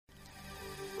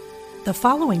The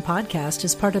following podcast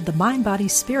is part of the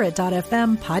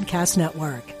MindBodySpirit.fm podcast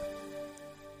network.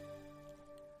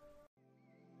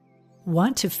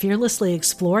 Want to fearlessly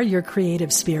explore your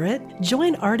creative spirit?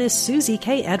 Join artist Susie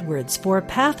K. Edwards for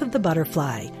Path of the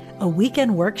Butterfly, a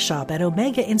weekend workshop at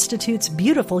Omega Institute's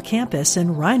beautiful campus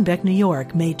in Rhinebeck, New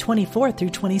York, May 24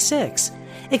 through 26.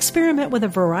 Experiment with a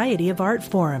variety of art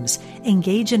forms,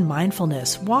 engage in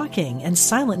mindfulness, walking, and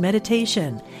silent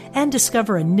meditation, and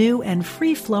discover a new and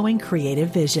free-flowing creative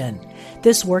vision.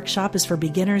 This workshop is for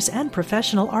beginners and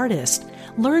professional artists.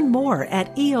 Learn more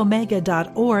at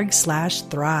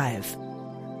eomega.org/thrive.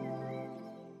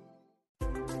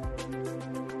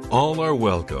 All are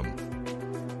welcome.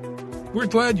 We're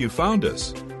glad you found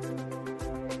us.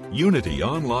 Unity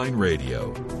Online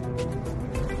Radio,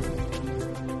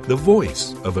 the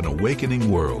voice of an awakening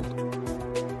world.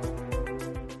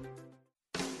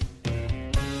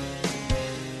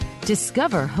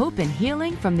 Discover hope and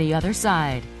healing from the other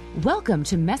side. Welcome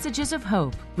to Messages of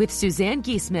Hope with Suzanne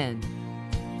Giesemann.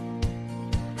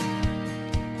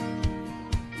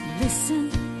 Listen,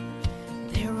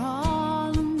 they're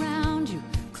all around you,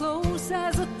 close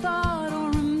as a thought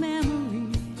or a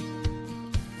memory.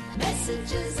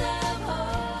 Messages of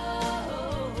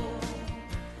hope.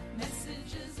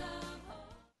 Messages of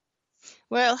hope.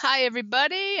 Well, hi,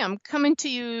 everybody. I'm coming to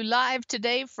you live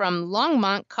today from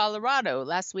Longmont, Colorado.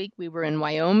 Last week we were in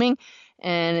Wyoming,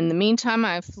 and in the meantime,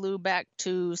 I flew back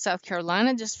to South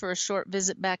Carolina just for a short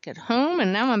visit back at home,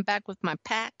 and now I'm back with my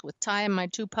pack, with Ty and my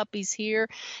two puppies here.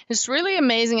 It's really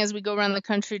amazing as we go around the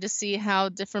country to see how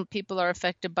different people are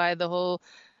affected by the whole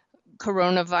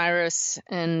coronavirus,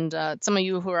 and some of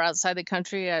you who are outside the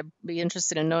country, I'd be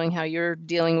interested in knowing how you're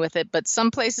dealing with it. But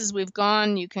some places we've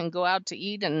gone, you can go out to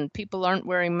eat and people aren't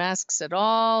wearing masks at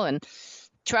all, and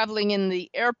traveling in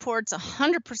the airports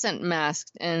 100%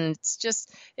 masked, and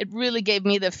it really gave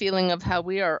me the feeling of how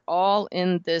we are all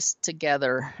in this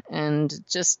together, and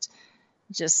just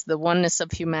the oneness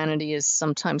of humanity is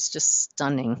sometimes just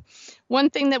stunning. One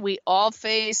thing that we all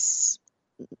face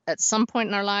at some point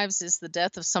in our lives is the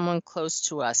death of someone close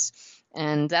to us.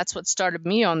 And that's what started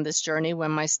me on this journey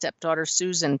when my stepdaughter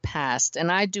Susan passed.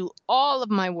 And I do all of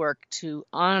my work to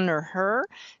honor her,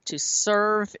 to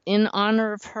serve in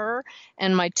honor of her.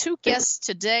 And my two guests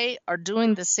today are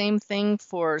doing the same thing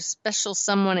for a special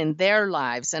someone in their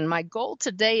lives. And my goal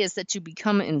today is that you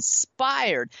become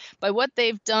inspired by what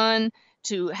they've done,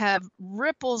 to have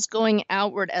ripples going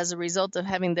outward as a result of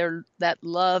having that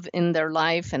love in their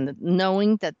life and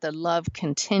knowing that the love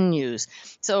continues.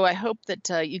 So I hope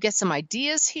that you get some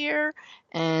ideas here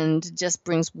and just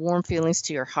brings warm feelings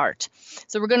to your heart.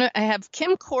 So I have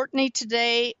Kim Courtney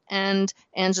today and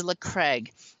Angela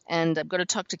Craig. And I'm going to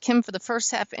talk to Kim for the first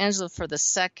half, Angela for the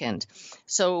second.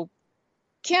 So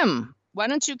Kim, why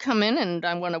don't you come in, and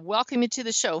I want to welcome you to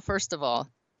the show, first of all.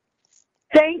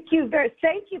 Thank you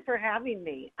for having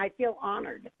me. I feel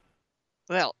honored.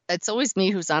 Well, it's always me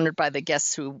who's honored by the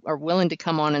guests who are willing to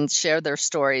come on and share their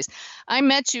stories. I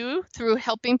met you through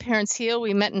Helping Parents Heal.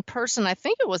 We met in person. I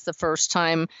think it was the first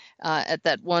time at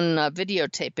that one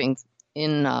videotaping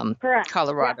in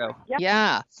Colorado. Yep.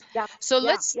 Yeah. So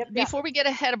before we get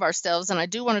ahead ahead of ourselves, and I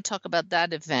do want to talk about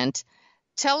that event,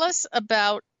 tell us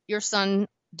about your son,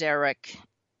 Derek,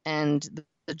 and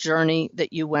the journey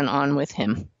that you went on with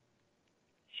him.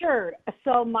 Sure.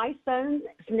 So my son's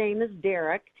name is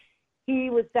Derek. He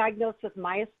was diagnosed with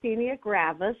myasthenia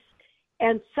gravis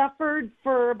and suffered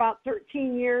for about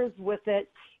 13 years with it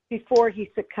before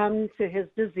he succumbed to his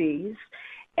disease.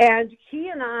 And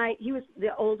he was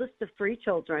the oldest of three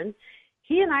children.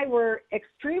 He and I were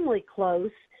extremely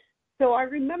close. So I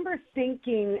remember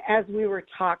thinking as we were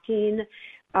talking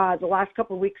the last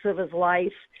couple of weeks of his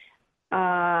life,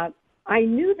 I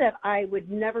knew that I would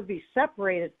never be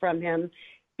separated from him,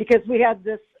 because we had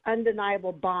this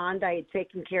undeniable bond. I had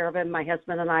taken care of him, my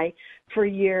husband and I, for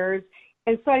years.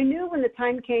 And so I knew when the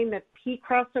time came, if he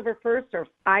crossed over first or if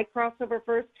I crossed over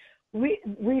first,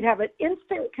 we'd have an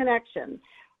instant connection.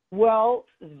 Well,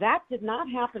 that did not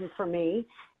happen for me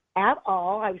at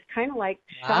all. I was kind of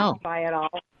shocked by it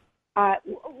all. I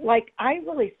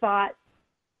really thought,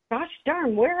 gosh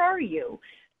darn, where are you?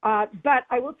 But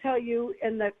I will tell you,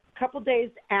 in the couple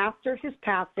days after his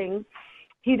passing,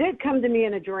 he did come to me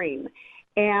in a dream,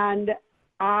 and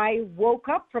I woke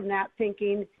up from that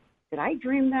thinking, did I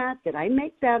dream that? Did I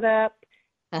make that up?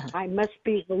 I must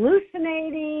be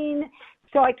hallucinating.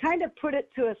 So I kind of put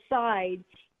it to a side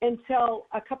until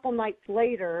a couple nights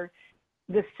later,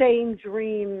 the same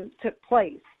dream took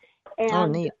place.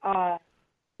 And, neat.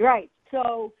 Right.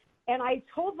 So, and I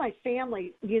told my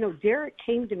family, Derek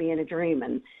came to me in a dream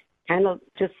and kind of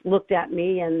just looked at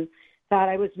me and thought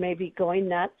I was maybe going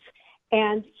nuts.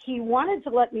 And he wanted to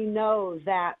let me know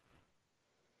that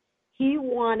he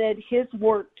wanted his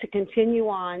work to continue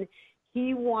on.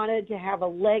 He wanted to have a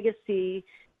legacy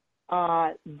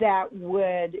that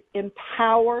would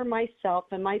empower myself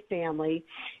and my family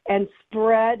and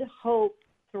spread hope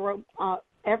through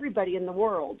everybody in the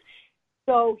world.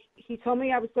 So he told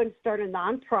me I was going to start a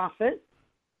nonprofit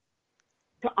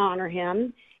to honor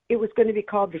him. It was going to be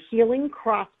called the Healing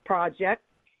Cross Project.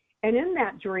 And in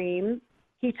that dream,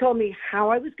 he told me how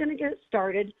I was going to get it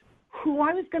started, who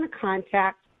I was going to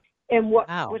contact, and what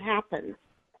would happen.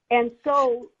 And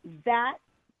so that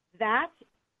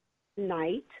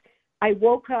night, I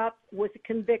woke up with a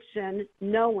conviction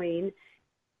knowing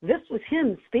this was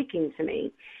him speaking to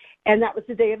me. And that was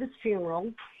the day of his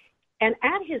funeral. And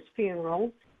at his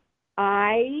funeral,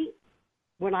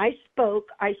 when I spoke,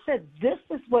 I said, this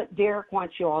is what Derek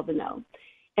wants you all to know.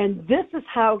 And this is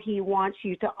how he wants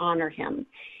you to honor him.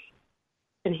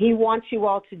 And he wants you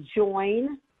all to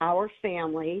join our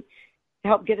family to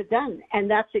help get it done. And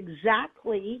that's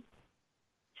exactly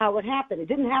how it happened. It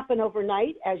didn't happen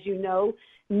overnight. As you know,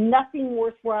 nothing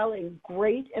worthwhile and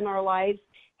great in our lives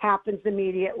happens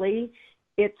immediately.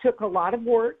 It took a lot of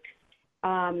work.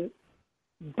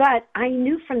 But I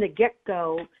knew from the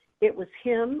get-go it was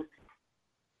him,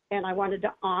 and I wanted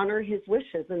to honor his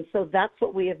wishes. And so that's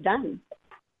what we have done.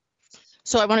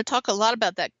 So I want to talk a lot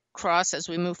about that cross as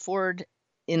we move forward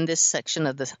in this section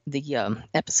of the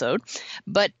episode.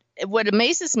 But what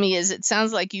amazes me is it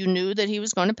sounds like you knew that he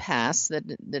was going to pass,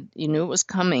 that you knew it was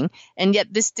coming, and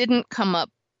yet this didn't come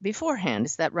up beforehand.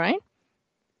 Is that right?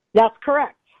 That's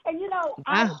correct. And,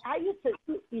 Wow.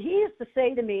 he used to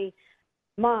say to me,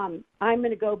 Mom, I'm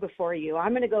going to go before you.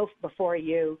 I'm going to go before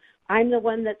you. I'm the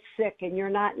one that's sick and you're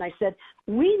not. And I said,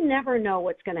 we never know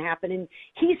what's going to happen. And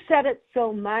he said it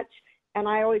so much, and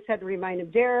I always had to remind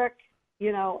him, Derek,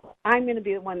 I'm going to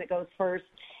be the one that goes first.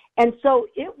 And so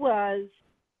it was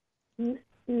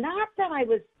not that I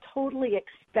was totally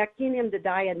expecting him to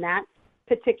die in that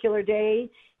particular day.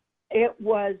 It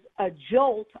was a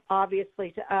jolt,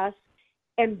 obviously, to us,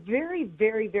 and very,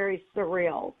 very, very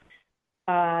surreal.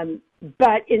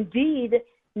 But indeed,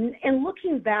 in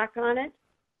looking back on it,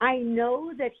 I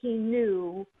know that he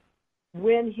knew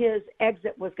when his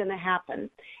exit was going to happen.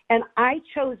 And I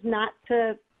chose not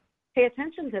to pay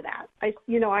attention to that. I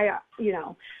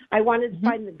wanted to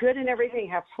find the good in everything,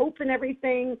 have hope in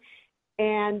everything.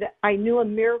 And I knew a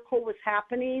miracle was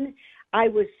happening. I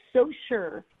was so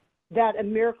sure that a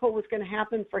miracle was going to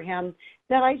happen for him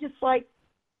that I just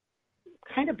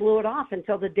kind of blew it off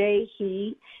until the day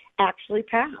he actually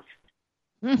passed.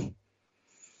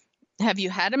 Have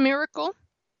you had a miracle?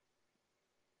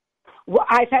 Well,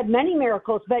 I've had many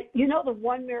miracles, but the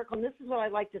one miracle, and this is what I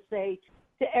like to say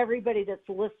to everybody that's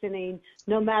listening,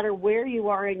 no matter where you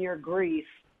are in your grief,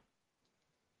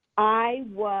 I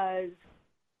was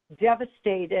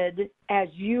devastated as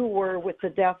you were with the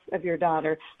death of your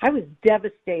daughter. I was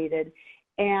devastated,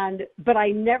 but I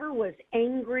never was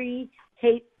angry,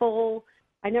 hateful.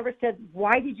 I never said,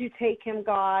 why did you take him,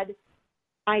 God?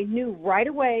 I knew right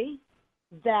away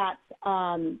that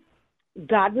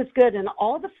God was good. And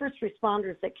all the first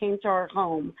responders that came to our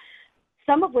home,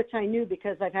 some of which I knew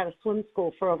because I've had a swim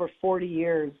school for over 40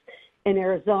 years in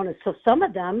Arizona. So some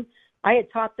of them, I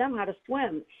had taught them how to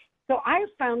swim. So I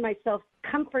found myself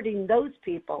comforting those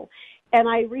people. And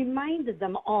I reminded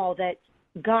them all that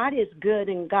God is good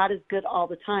and God is good all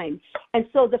the time. And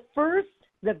so the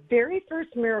very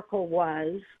first miracle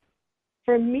was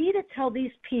for me to tell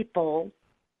these people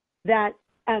that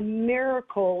a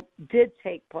miracle did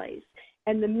take place.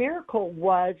 And the miracle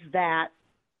was that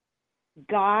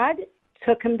God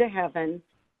took him to heaven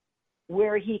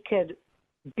where he could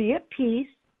be at peace,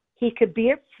 he could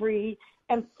be at free,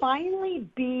 and finally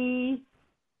be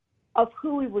of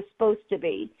who he was supposed to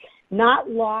be, not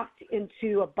locked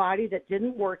into a body that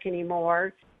didn't work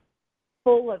anymore,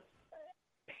 full of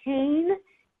pain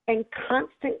and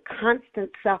constant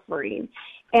suffering.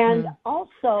 And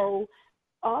also,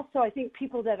 I think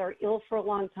people that are ill for a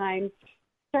long time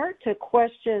start to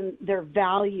question their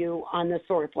value on this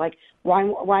earth. Like, why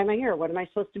am I here? What am I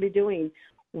supposed to be doing?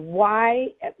 Why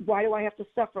do I have to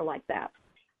suffer like that?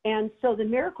 And so the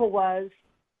miracle was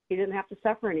he didn't have to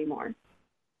suffer anymore,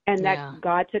 and that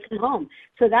God took him home.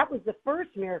 So that was the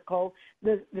first miracle.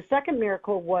 The second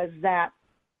miracle was that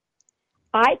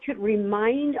I could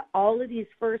remind all of these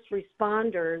first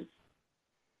responders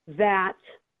that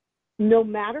no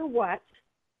matter what,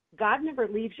 God never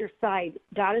leaves your side.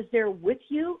 God is there with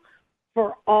you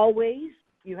for always.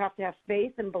 You have to have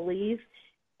faith and believe,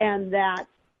 and that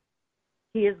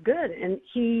he is good. And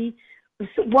he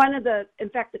in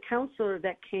fact, the counselor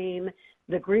that came,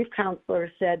 the grief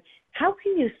counselor said, "How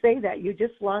can you say that? You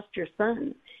just lost your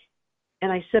son."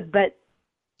 And I said, "But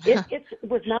it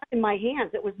was not in my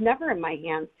hands. It was never in my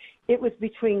hands. It was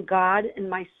between God and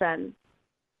my son."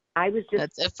 I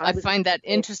find that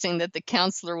interesting that the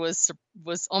counselor was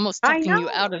almost talking you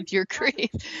out of your grief.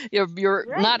 You're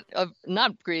right.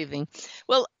 not grieving.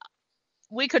 Well,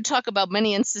 we could talk about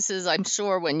many instances, I'm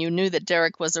sure, when you knew that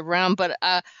Derek was around, but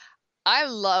I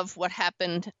love what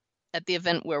happened at the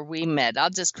event where we met. I'll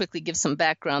just quickly give some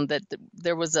background that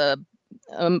there was a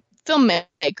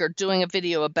filmmaker doing a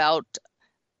video about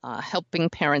helping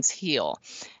parents heal.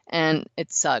 And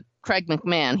it's Craig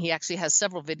McMahon. He actually has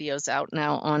several videos out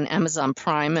now on Amazon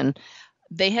Prime. And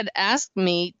they had asked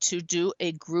me to do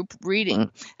a group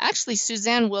reading. Actually,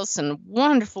 Suzanne Wilson,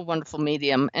 wonderful, wonderful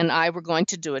medium, and I were going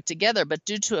to do it together. But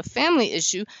due to a family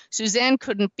issue, Suzanne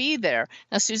couldn't be there.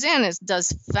 Now, Suzanne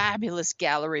does fabulous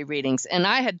gallery readings, and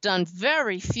I had done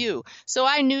very few. So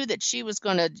I knew that she was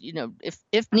going to,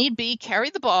 if need be,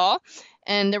 carry the ball.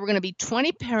 And there were going to be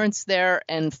 20 parents there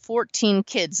and 14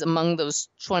 kids among those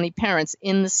 20 parents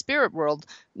in the spirit world.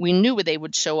 We knew they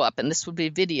would show up, and this would be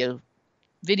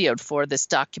videoed for this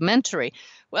documentary.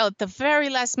 Well, at the very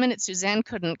last minute, Suzanne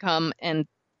couldn't come, and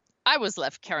I was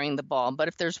left carrying the ball. But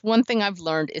if there's one thing I've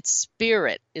learned, it's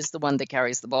spirit is the one that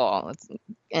carries the ball.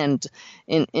 And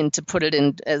to put it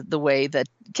in the way that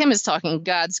Kim is talking,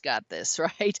 God's got this,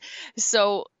 right?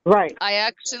 So right. I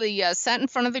actually sat in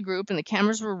front of the group, and the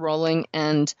cameras were rolling,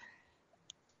 and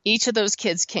each of those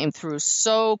kids came through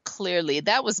so clearly.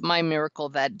 That was my miracle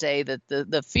that day, that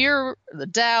the fear, the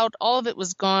doubt, all of it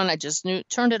was gone. I just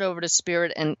turned it over to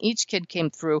spirit, and each kid came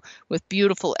through with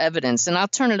beautiful evidence. And I'll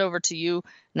turn it over to you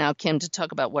now, Kim, to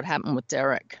talk about what happened with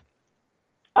Derek.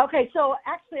 Okay, so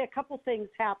actually a couple things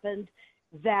happened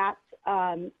that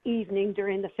evening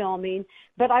during the filming,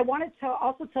 but I wanted to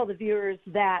also tell the viewers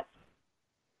that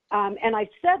and I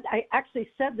actually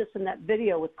said this in that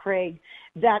video with Craig,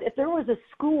 that if there was a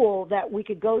school that we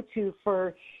could go to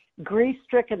for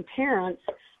grief-stricken parents,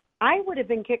 I would have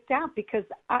been kicked out, because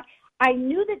I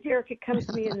knew that Derek had come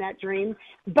to me in that dream.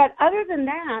 But other than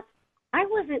that, I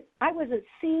wasn't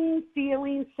seeing,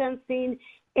 feeling, sensing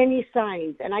any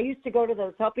signs. And I used to go to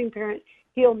those Helping Parent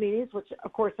Heal meetings, which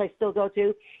of course I still go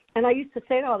to. And I used to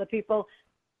say to all the people,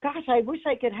 "Gosh, I wish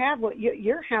I could have what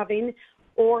you're having,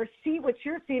 or see what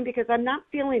you're seeing, because I'm not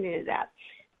feeling any of that."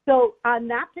 So on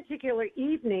that particular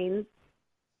evening,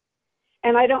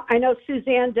 and I know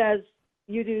Suzanne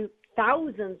you do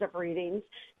thousands of readings,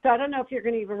 so I don't know if you're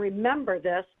going to even remember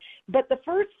this, but the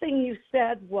first thing you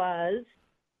said was,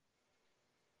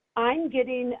 "I'm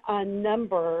getting a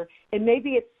number, and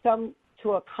maybe it's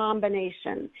to a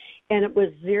combination," and it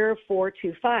was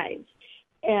 0425.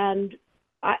 And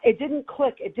it didn't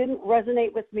click. It didn't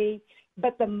resonate with me.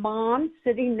 But the mom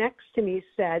sitting next to me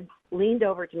leaned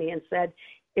over to me and said,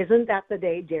 "Isn't that the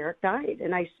day Derek died?"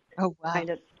 And I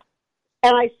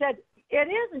said, "It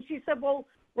is." And she said, "Well,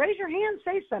 raise your hand,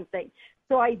 say something."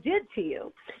 So I did to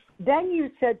you. Then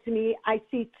you said to me, "I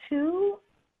see 2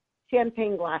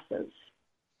 champagne glasses."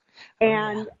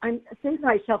 And I'm thinking to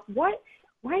myself, why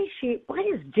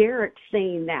is Derek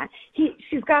saying that?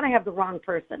 She's got to have the wrong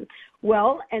person.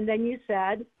 Well, and then you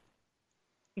said,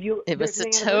 it was a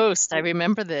toast. I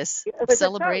remember this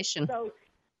celebration. So,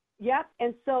 yep.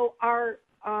 And so our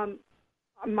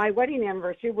my wedding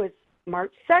anniversary was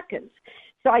March 2nd.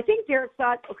 So I think Derek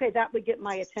thought, okay, that would get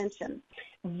my attention.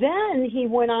 Then he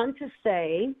went on to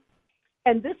say,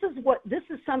 and this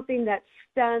is something that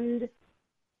stunned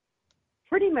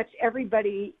pretty much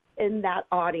everybody in that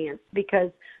audience,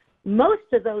 because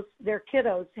most of their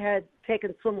kiddos had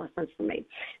taken swim lessons from me.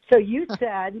 So you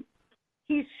said,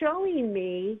 he's telling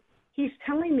me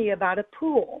about a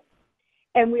pool.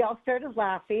 And we all started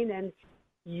laughing, and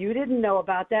you didn't know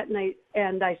about that.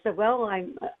 And I said, well,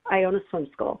 I own a swim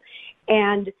school.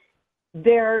 And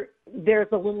there's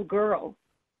a little girl,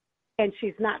 and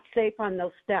she's not safe on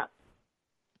those steps.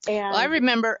 And I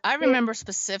remember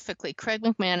specifically, Craig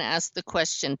McMahon asked the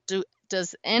question, do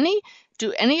any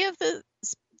of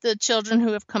the children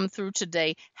who have come through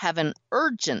today have an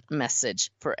urgent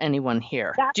message for anyone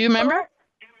here? Do you remember?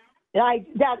 Correct.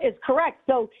 That is correct.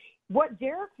 So what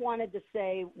Derek wanted to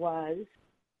say was,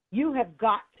 you have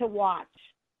got to watch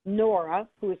Nora,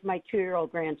 who is my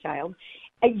 2-year-old grandchild,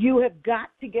 and you have got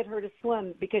to get her to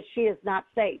swim, because she is not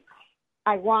safe.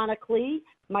 Ironically,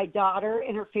 my daughter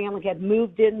and her family had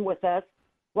moved in with us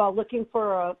while looking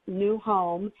for a new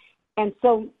home. And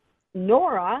so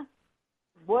Nora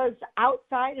was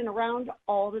outside and around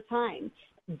all the time.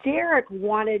 Derek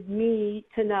wanted me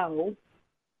to know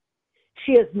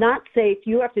She is not safe.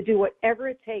 You have to do whatever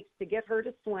it takes to get her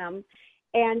to swim.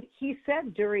 And he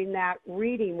said during that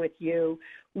reading with you,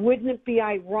 wouldn't it be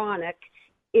ironic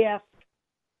if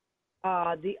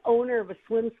the owner of a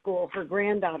swim school, her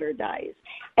granddaughter, dies?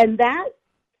 And that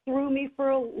threw me for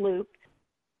a loop.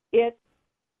 It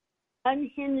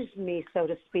unhinged me, so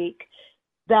to speak,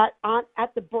 that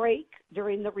at the break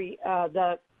during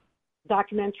the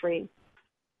documentary,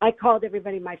 I called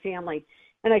everybody in my family,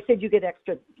 and I said, you get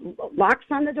extra locks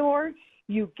on the door,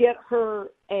 you get her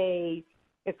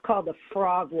it's called a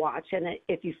frog watch, and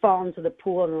if you fall into the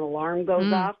pool and an alarm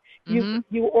goes off, you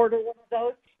order one of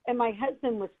those. And my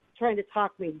husband was trying to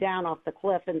talk me down off the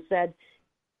cliff and said,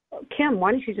 Kim,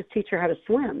 why don't you just teach her how to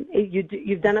swim?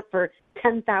 You've done it for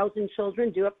 10,000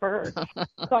 children. Do it for her.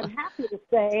 So I'm happy to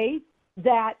say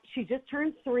that she just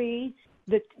turned 3.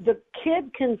 The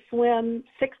kid can swim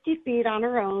 60 feet on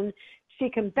her own. She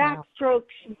can backstroke.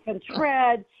 She can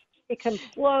tread. She can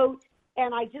float.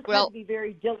 And I just had to be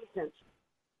very diligent.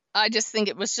 I just think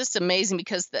it was just amazing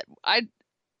because that I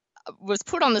was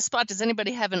put on the spot. Does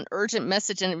anybody have an urgent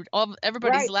message? And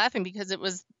everybody's laughing because it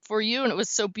was for you and it was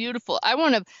so beautiful. I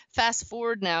want to fast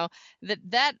forward now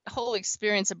that whole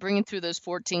experience of bringing through those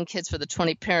 14 kids for the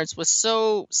 20 parents was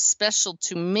so special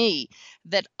to me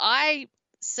that I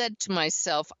said to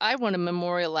myself, I want to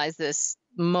memorialize this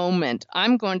moment.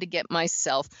 I'm going to get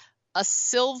myself a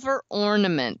silver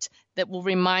ornament that will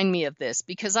remind me of this,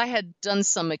 because I had done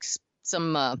some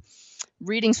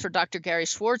readings for Dr. Gary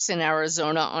Schwartz in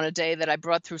Arizona on a day that I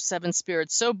brought through 7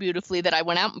 spirits so beautifully that I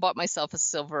went out and bought myself a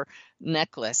silver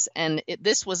necklace. And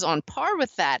this was on par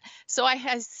with that. So I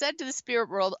had said to the spirit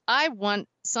world, I want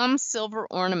some silver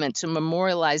ornament to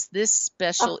memorialize this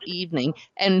special evening.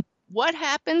 And what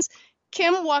happens?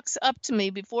 Kim walks up to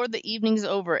me before the evening's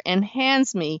over and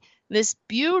hands me this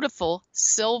beautiful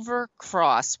silver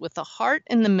cross with a heart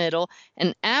in the middle,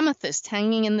 an amethyst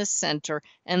hanging in the center,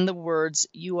 and the words,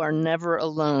 "You are never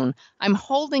alone." I'm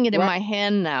holding it in my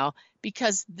hand now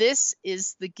because this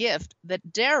is the gift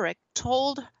that Derek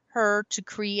told her to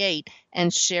create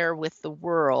and share with the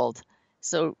world.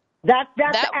 So that's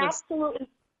absolutely,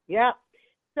 yeah.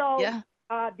 So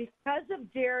because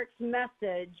of Derek's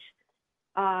message,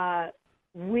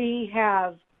 we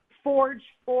have forged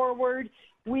forward.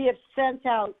 We have sent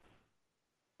out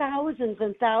thousands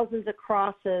and thousands of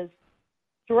crosses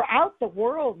throughout the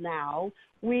world now.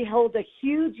 We hold a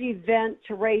huge event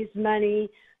to raise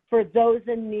money for those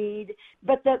in need.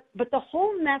 But the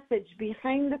whole message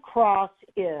behind the cross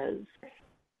is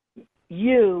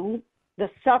you,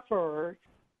 the sufferer,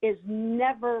 is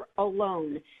never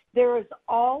alone. There is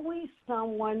always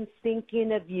someone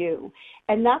thinking of you.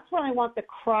 And that's what I want the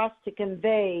cross to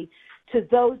convey to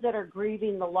those that are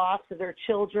grieving the loss of their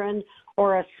children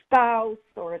or a spouse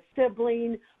or a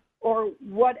sibling or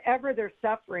whatever they're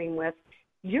suffering with.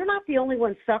 You're not the only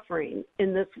one suffering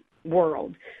in this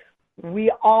world. We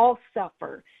all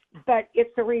suffer. But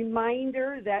it's a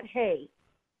reminder that, hey,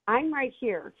 I'm right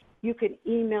here. You can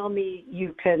email me.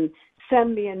 You can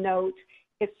send me a note.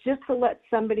 It's just to let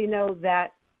somebody know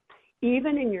that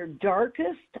even in your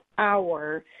darkest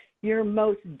hour, your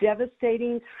most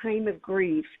devastating time of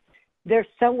grief, there's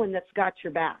someone that's got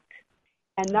your back.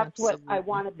 And that's what I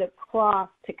wanted the cross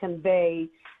to convey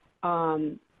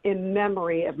in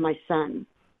memory of my son.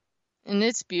 And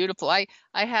it's beautiful. It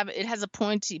has a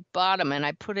pointy bottom, and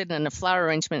I put it in a flower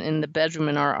arrangement in the bedroom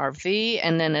in our RV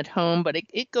and then at home, but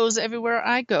it goes everywhere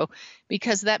I go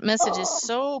because that message is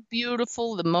so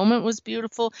beautiful. The moment was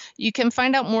beautiful. You can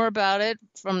find out more about it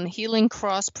from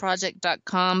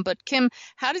healingcrossproject.com. But Kim,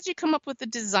 how did you come up with the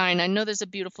design? I know there's a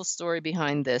beautiful story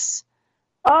behind this.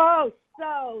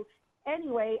 So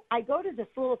anyway, I go to this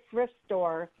little thrift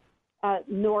store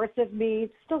north of me,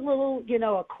 just a little,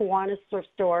 a Kiwanis thrift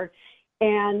store.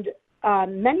 And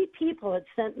many people had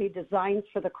sent me designs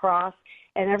for the cross.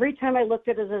 And every time I looked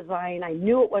at a design, I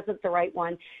knew it wasn't the right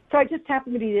one. So I just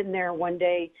happened to be in there one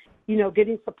day,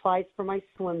 getting supplies for my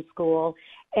swim school.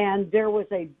 And there was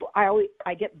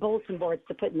I get bulletin boards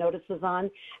to put notices on.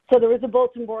 So there was a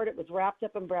bulletin board. It was wrapped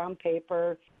up in brown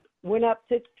paper. Went up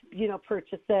to,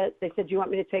 purchase it. They said, "Do you want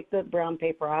me to take the brown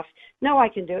paper off?" No, I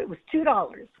can do it. It was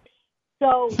 $2.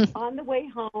 So on the way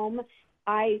home,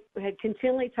 I had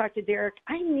continually talked to Derek.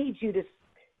 I need you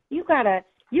got to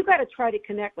try to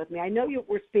connect with me. I know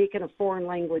we're speaking a foreign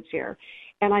language here,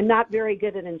 and I'm not very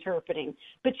good at interpreting,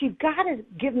 but you've got to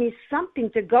give me something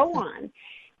to go on.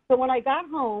 So when I got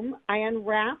home, I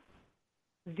unwrapped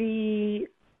the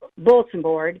bulletin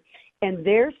board, and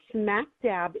there, smack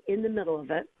dab in the middle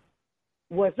of it,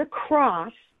 was a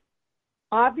cross,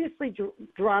 obviously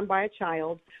drawn by a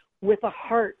child, with a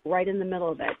heart right in the middle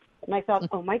of it. And I thought,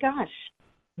 oh my gosh,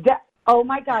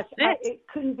 it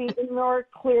couldn't be any more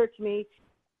clear to me.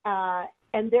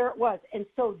 And there it was. And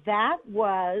so that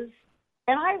was,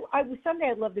 and I someday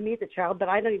I'd love to meet the child, but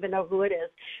I don't even know who it is.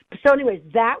 So anyways,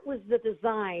 that was the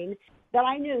design that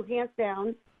I knew hands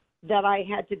down that I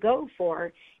had to go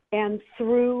for. And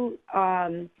through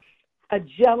a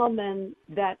gentleman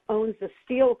that owns a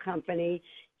steel company,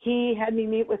 he had me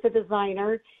meet with a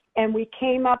designer, and we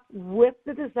came up with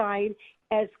the design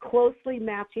as closely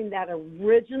matching that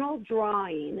original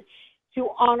drawing to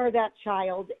honor that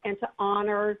child and to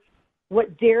honor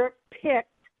what Derek picked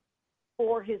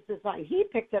for his design. He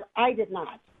picked it. I did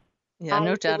not. Yeah,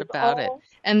 no doubt about it.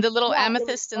 And the little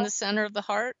amethyst in the center of the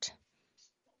heart?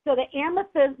 So the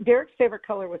amethyst, Derek's favorite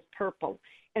color was purple.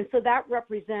 And so that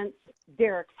represents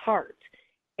Derek's heart.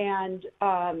 And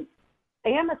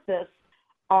amethysts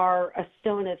are a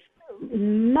stone of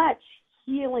much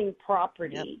healing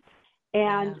property. Yep.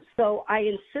 And so I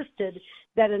insisted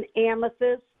that an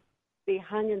amethyst be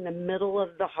hung in the middle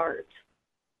of the heart.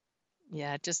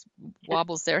 Yeah, it just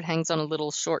wobbles there. It hangs on a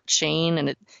little short chain, and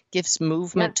it gives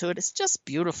movement to it. It's just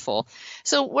beautiful.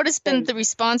 So what has been the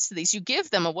response to these? You give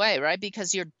them away, right?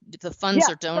 Because the funds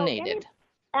are donated.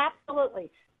 Absolutely.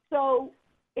 So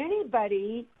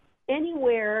anybody,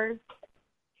 anywhere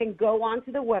can go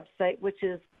onto the website, which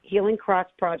is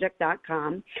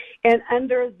healingcrossproject.com, and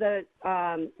under the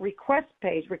request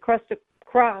page, Request a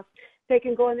Cross, they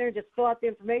can go in there and just fill out the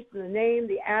information, the name,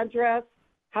 the address,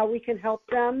 how we can help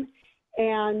them.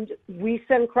 And we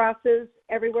send crosses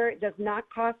everywhere. It does not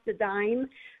cost a dime.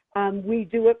 We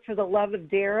do it for the love of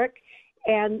Derek.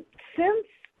 And since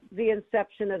the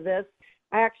inception of this,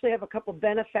 I actually have a couple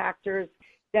benefactors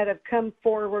that have come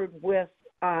forward with,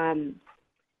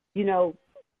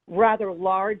 rather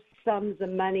large sums of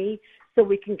money so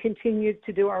we can continue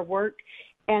to do our work.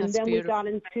 And That's then beautiful. We got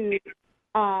into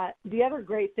the other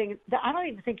great thing. I don't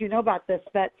even think you know about this,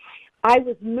 but I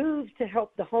was moved to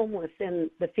help the homeless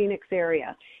in the Phoenix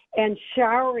area and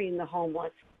showering the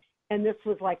homeless. And this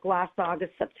was like last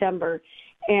August, September.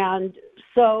 And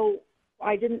so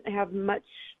I didn't have much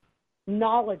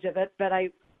knowledge of it, but I,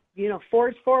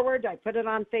 forged forward. I put it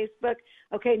on Facebook.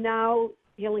 Okay, now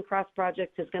Healing Cross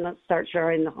Project is going to start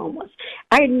showering the homeless.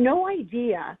 I had no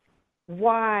idea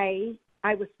why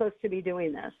I was supposed to be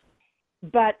doing this.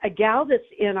 But a gal that's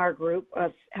in our group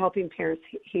of Helping Parents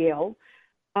Heal,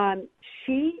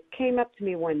 she came up to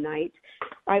me one night.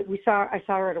 I saw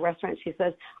her at a restaurant. She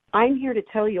says, "I'm here to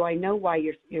tell you I know why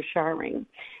you're showering.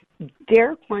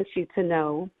 Derek wants you to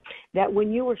know that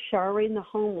when you were showering the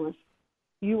homeless,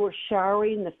 you were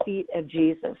showering the feet of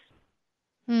Jesus."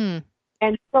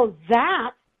 And so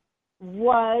that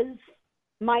was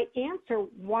my answer.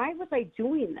 Why was I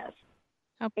doing this?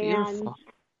 How beautiful.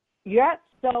 And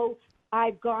so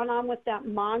I've gone on with that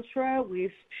mantra.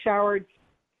 We've showered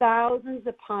thousands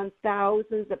upon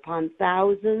thousands upon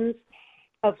thousands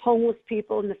of homeless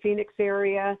people in the Phoenix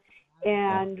area,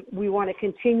 and we want to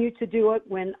continue to do it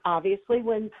when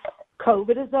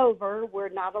COVID is over. We're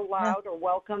not allowed or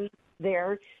welcome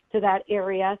there to that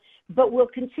area, but we'll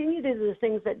continue to do the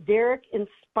things that Derek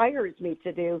inspires me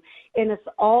to do, and it's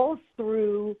all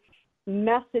through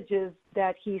messages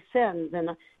that he sends. And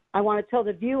I want to tell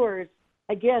the viewers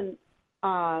again,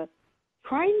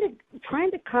 trying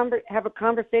to have a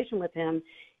conversation with him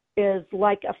is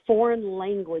like a foreign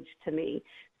language to me.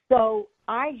 So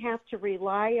I have to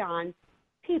rely on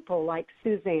people like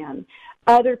Suzanne,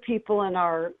 other people in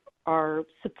our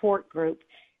support group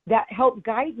that help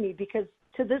guide me, because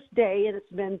to this day, and it's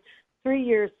been 3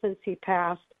 years since he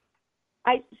passed,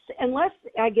 unless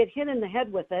I get hit in the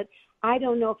head with it, I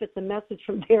don't know if it's a message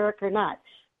from Derek or not.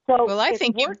 So well, I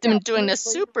think you've been doing a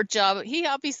super job. He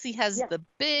obviously has the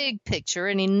big picture,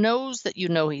 and he knows that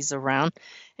he's around,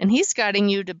 and he's guiding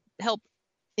you to help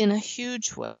in a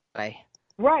huge way.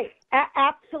 Right.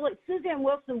 Absolutely. Suzanne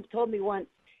Wilson told me once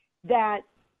that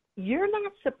you're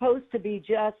not supposed to be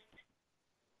just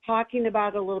talking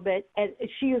about it a little bit, and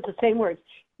she used the same words.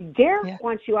 Derek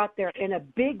wants you out there in a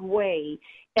big way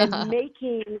and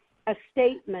making a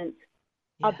statement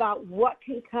about what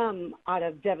can come out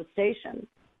of devastation.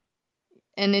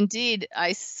 And indeed,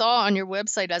 I saw on your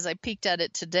website, as I peeked at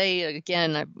it today,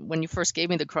 again, when you first gave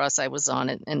me the cross, I was on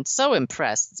it and so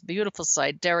impressed. It's a beautiful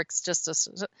site. Derek's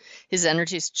his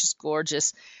energy is just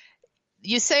gorgeous.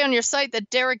 You say on your site that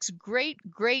Derek's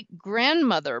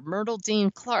great-great-grandmother, Myrtle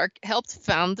Dean Clark, helped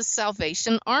found the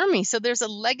Salvation Army. So there's a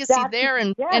legacy there,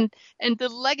 and the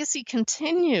legacy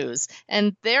continues.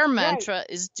 And their mantra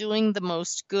is doing the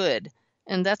most good.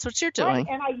 And that's what you're doing.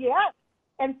 Right.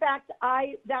 In fact,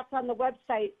 that's on the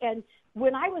website. And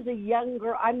when I was a young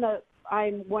girl, I'm the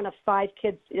I'm one of 5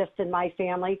 kids just in my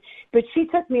family, but she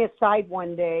took me aside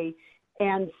one day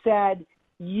and said,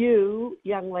 "You,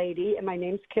 young lady," and my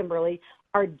name's Kimberly,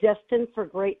 "are destined for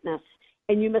greatness,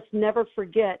 and you must never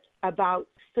forget about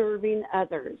serving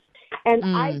others." And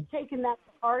I've taken that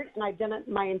to heart, and I've done it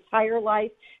my entire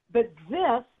life. But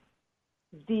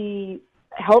the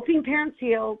Helping Parents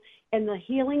Heal and the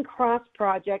Healing Cross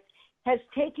Project has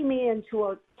taken me into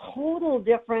a total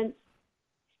different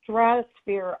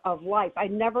stratosphere of life. I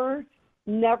never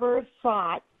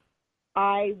thought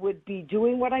I would be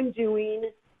doing what I'm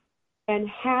doing and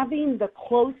having the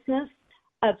closeness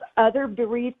of other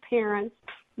bereaved parents,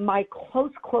 my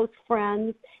close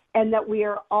friends, and that we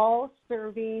are all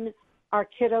serving our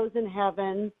kiddos in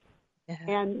heaven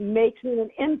and making an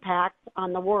impact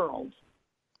on the world.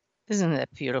 Isn't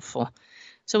that beautiful?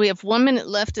 So we have 1 minute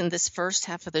left in this first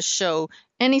half of the show.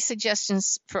 Any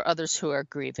suggestions for others who are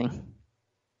grieving?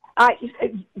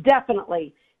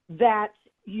 Definitely that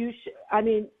you should. I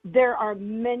mean, there are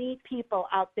many people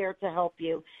out there to help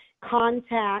you.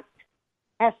 Contact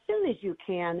as soon as you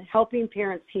can Helping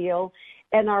Parents Heal,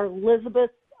 and our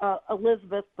Elizabeth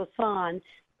Bassan,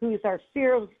 who's our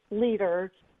fearless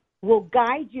leader, will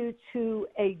guide you to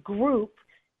a group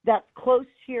that's close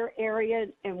to your area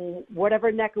in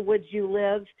whatever neck of woods you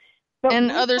live. But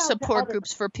and other support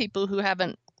groups for people who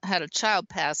haven't had a child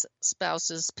pass,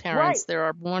 spouses, parents. Right. There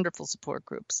are wonderful support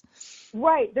groups.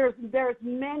 Right. There's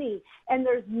many, and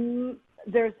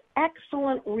there's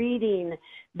excellent reading,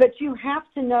 but you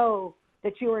have to know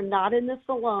that you are not in this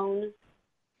alone,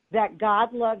 that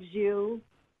God loves you,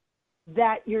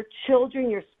 that your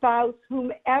children, your spouse,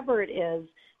 whomever it is,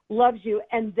 loves you,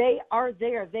 and they are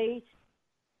there. They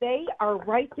are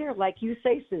right there, like you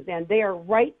say, Suzanne. They are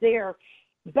right there,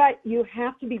 but you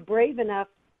have to be brave enough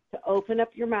to open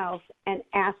up your mouth and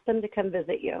ask them to come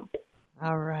visit you.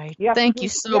 All right. Thank you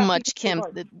so much, Kim.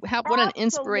 What an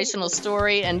inspirational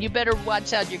story, and you better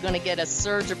watch out. You're going to get a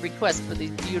surge of requests for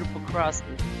these beautiful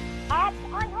crosses. I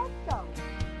hope so.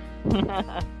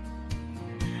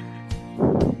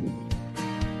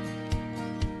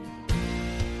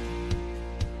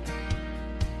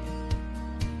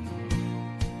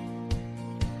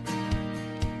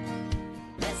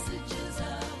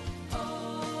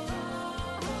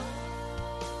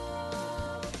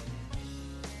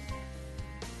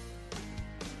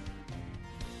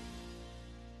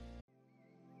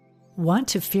 Want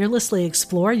to fearlessly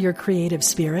explore your creative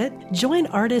spirit? Join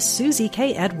artist Susie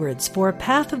K. Edwards for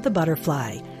Path of the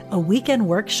Butterfly, a weekend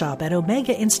workshop at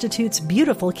Omega Institute's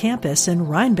beautiful campus in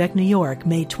Rhinebeck, New York,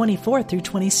 May 24 through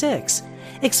 26.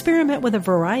 Experiment with a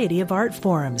variety of art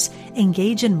forms,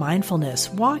 engage in mindfulness,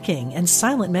 walking, and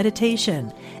silent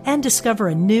meditation, and discover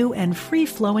a new and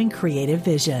free-flowing creative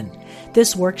vision.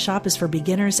 This workshop is for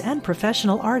beginners and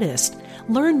professional artists.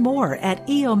 Learn more at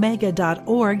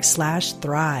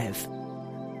eomega.org/thrive.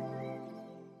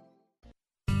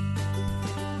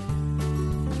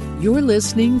 You're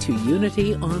listening to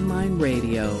Unity Online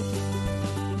Radio,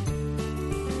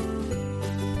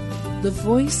 the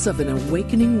voice of an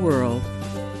awakening world.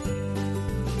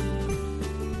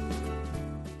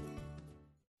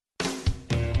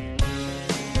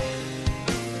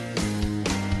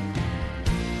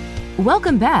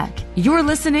 Welcome back. You're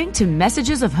listening to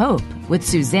Messages of Hope with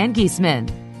Suzanne Giesemann.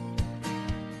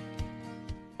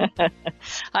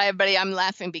 Hi, everybody. I'm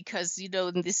laughing because,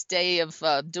 in this day of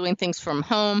doing things from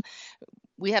home,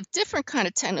 we have different kind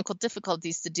of technical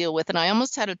difficulties to deal with. And I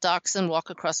almost had a dachshund walk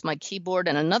across my keyboard,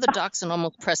 and another dachshund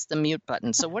almost pressed the mute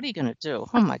button. So what are you going to do?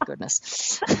 Oh, my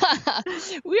goodness.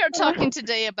 We are talking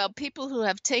today about people who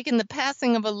have taken the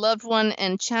passing of a loved one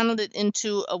and channeled it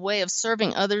into a way of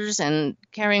serving others and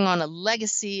carrying on a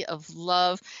legacy of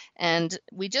love. And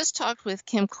we just talked with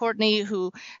Kim Courtney,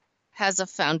 who has a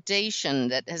foundation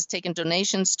that has taken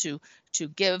donations to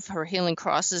give her healing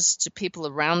crosses to people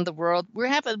around the world. We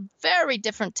have a very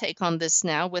different take on this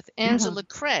now with Angela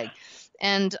Craig.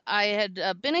 And I had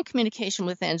been in communication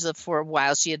with Angela for a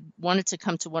while. She had wanted to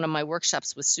come to one of my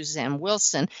workshops with Suzanne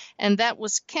Wilson, and that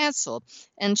was canceled.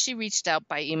 And she reached out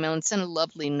by email and sent a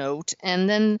lovely note. And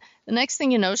then the next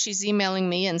thing you know, she's emailing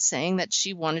me and saying that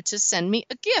she wanted to send me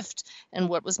a gift and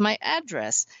what was my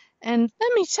address. And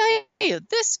let me tell you,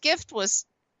 this gift was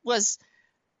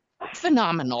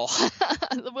phenomenal.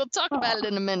 We'll talk about it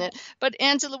in a minute. But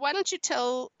Angela, why don't you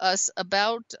tell us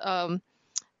about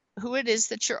who it is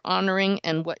that you're honoring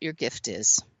and what your gift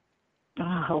is?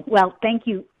 Oh, well, thank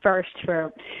you first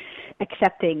for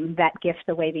accepting that gift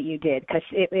the way that you did, because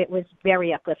it was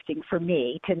very uplifting for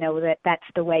me to know that that's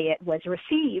the way it was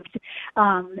received.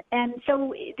 And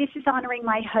so this is honoring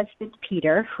my husband,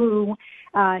 Peter, who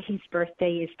his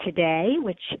birthday is today,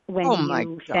 which when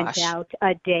you sent out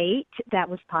a date that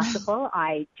was possible,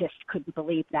 I just couldn't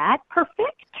believe that.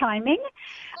 Perfect timing.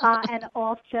 And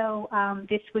also,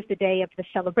 this was the day of the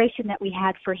celebration that we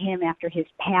had for him after his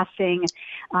passing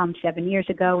 7 years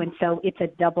ago. And so it's a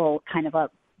double kind of a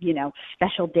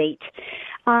special date.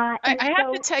 I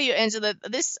have to tell you, Angela,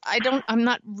 I'm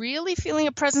not really feeling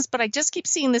a presence, but I just keep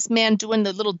seeing this man doing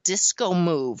the little disco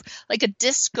move, like a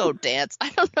disco dance.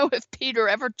 I don't know if Peter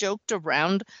ever joked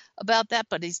around about that,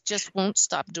 but he just won't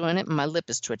stop doing it, and my lip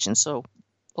is twitching. So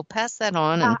we'll pass that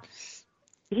on. And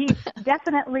he's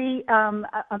definitely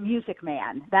a music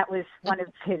man. That was one of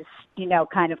his,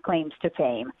 kind of claims to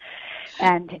fame.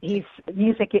 And he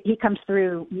comes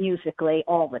through musically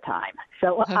all the time.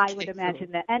 So okay, I would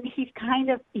imagine that. And he's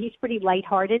pretty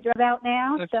lighthearted about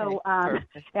now. Okay, so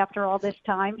after all this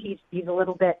time, he's a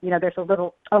little bit, there's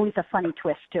always a funny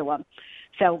twist to him.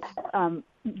 So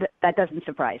that doesn't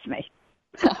surprise me.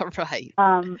 All right.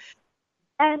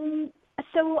 And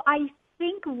so I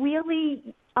think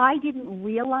really I didn't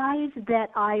realize that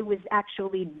I was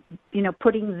actually,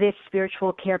 putting this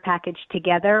spiritual care package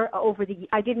together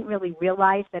I didn't really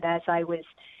realize that as I was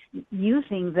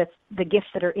using the gifts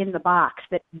that are in the box,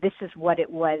 that this is what it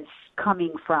was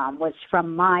coming from, was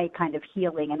from my kind of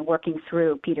healing and working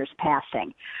through Peter's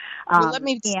passing. Well, let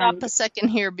me stop a second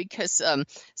here, because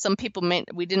some people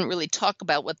we didn't really talk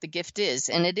about what the gift is.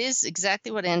 And it is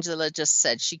exactly what Angela just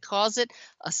said. She calls it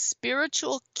a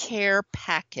spiritual care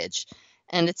package.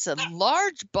 And it's a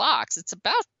large box. It's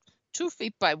about 2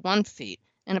 feet by 1 feet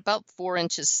and about 4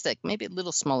 inches thick, maybe a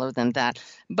little smaller than that.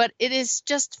 But it is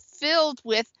just filled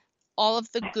with all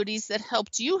of the goodies that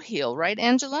helped you heal, right,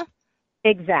 Angela?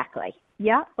 Exactly.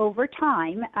 Yeah, over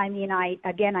time. I mean, I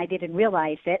didn't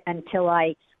realize it until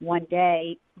one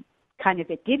day, kind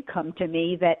of it did come to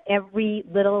me that every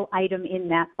little item in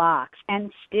that box,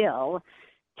 and still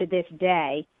to this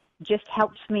day, just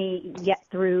helps me get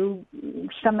through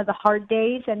some of the hard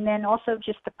days, and then also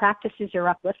just the practices are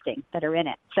uplifting that are in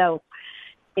it. So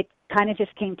it kind of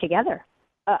just came together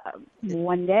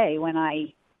one day when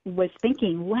I was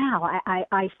thinking, wow,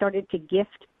 I started to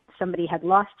gift. Somebody had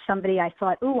lost somebody. I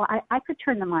thought, I could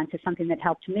turn them on to something that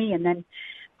helped me. And then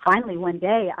finally one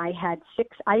day I had 6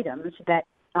 items that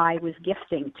I was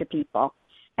gifting to people.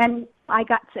 And I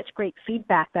got such great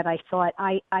feedback that I thought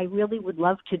I really would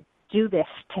love to do this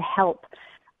to help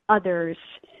others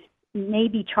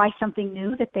maybe try something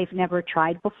new that they've never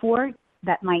tried before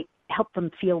that might help them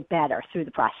feel better through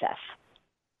the process.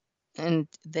 And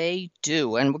they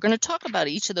do. And we're going to talk about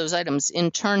each of those items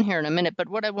in turn here in a minute. But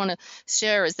what I want to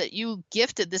share is that you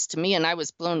gifted this to me and I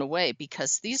was blown away,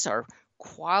 because these are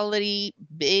quality,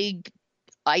 big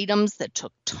items that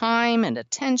took time and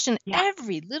attention,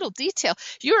 every little detail.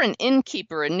 You're an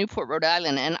innkeeper in Newport, Rhode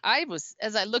Island. And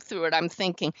as I look through it, I'm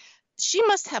thinking, she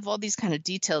must have all these kind of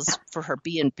details for her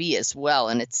B&B as well.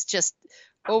 And it's just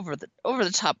over the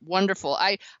top wonderful.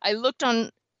 I looked on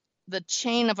the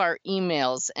chain of our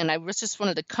emails, and I just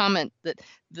wanted to comment that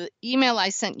the email I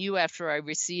sent you after I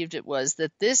received it was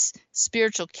that this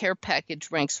spiritual care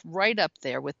package ranks right up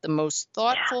there with the most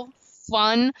thoughtful,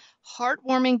 fun,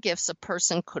 heartwarming gifts a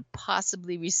person could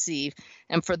possibly receive.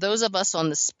 And for those of us on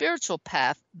the spiritual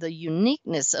path, the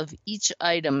uniqueness of each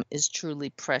item is truly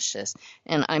precious.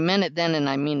 And I meant it then and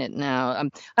I mean it now.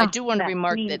 I do want to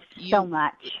remark that so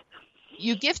much.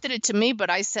 You gifted it to me,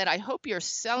 but I said, I hope you're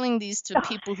selling these to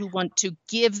people who want to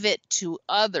give it to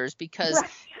others, because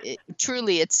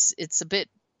truly it's a bit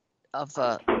of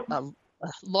a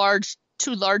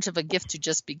too large of a gift to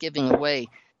just be giving away.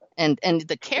 And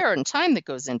the care and time that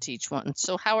goes into each one.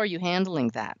 So how are you handling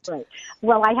that? Right.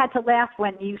 Well, I had to laugh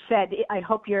when you said, I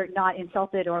hope you're not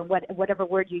insulted, or whatever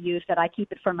word you used, that I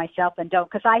keep it for myself and don't.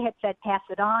 Because I had said pass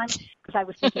it on, because I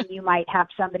was thinking you might have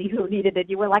somebody who needed it.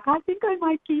 You were like, I think I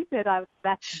might keep it.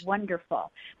 That's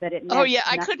wonderful that it. Oh, yeah.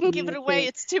 I couldn't give it away.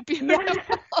 It's too beautiful.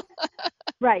 Yeah.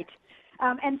 Right.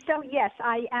 And so, yes,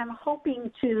 I am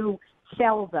hoping to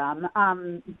sell them,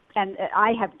 and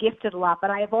I have gifted a lot, but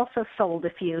I have also sold a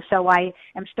few, so I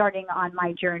am starting on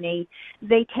my journey.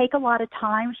 They take a lot of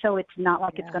time, so it's not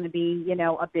like it's going to be,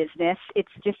 a business.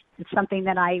 It's just something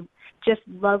that I just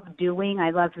love doing.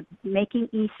 I love making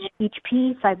each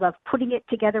piece. I love putting it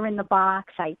together in the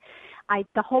box.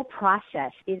 The whole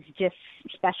process is just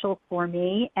special for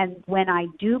me. And when I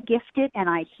do gift it and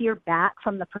I hear back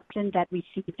from the person that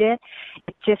received it,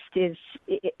 it just is,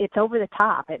 it's over the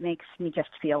top. It makes me just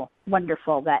feel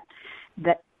wonderful that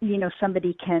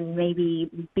somebody can maybe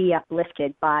be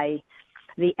uplifted by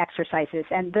the exercises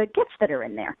and the gifts that are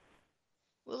in there.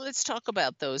 Well, let's talk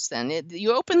about those then.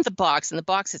 You open the box, and the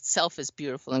box itself is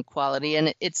beautiful in quality,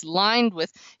 and it's lined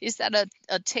with, is that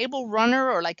a table runner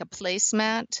or like a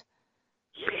placemat?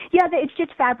 Yeah, it's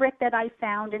just fabric that I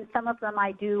found, and some of them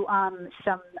I do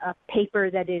some paper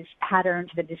that is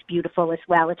patterned that is beautiful as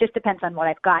well. It just depends on what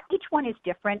I've got. Each one is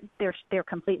different. They're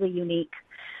completely unique.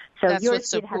 So that's what's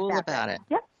so cool about it.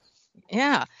 Yep.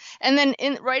 Yeah. And then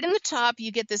right in the top,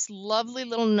 you get this lovely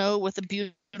little note with a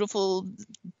beautiful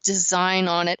design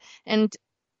on it. And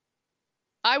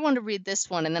I want to read this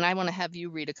one, and then I want to have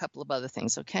you read a couple of other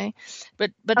things, okay?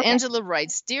 But okay. Angela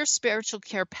writes, Dear Spiritual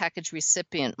Care Package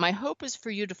recipient, my hope is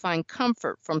for you to find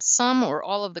comfort from some or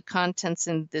all of the contents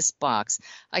in this box.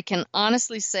 I can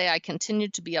honestly say I continue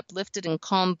to be uplifted and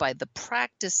calmed by the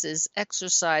practices,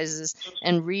 exercises,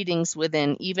 and readings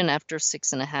within, even after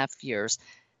 6.5 years.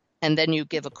 And then you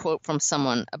give a quote from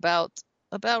someone about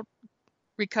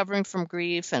recovering from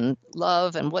grief and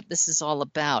love and what this is all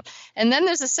about. And then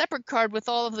there's a separate card with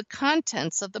all of the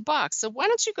contents of the box. So why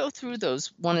don't you go through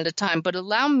those one at a time, but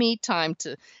allow me time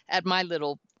to add my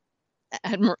little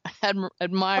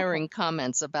admiring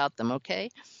comments about them, okay?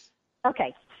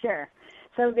 Okay, sure.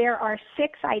 So there are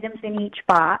 6 items in each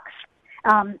box,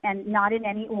 and not in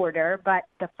any order, but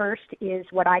the first is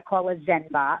what I call a Zen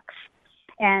box.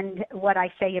 And what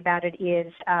I say about it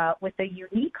is, with a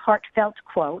unique heartfelt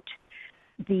quote,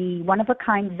 the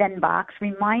one-of-a-kind Zen box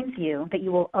reminds you that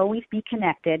you will always be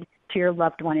connected to your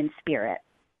loved one in spirit.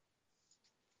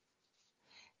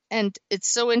 And it's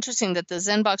so interesting that the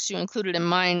Zen box you included in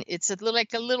mine, it's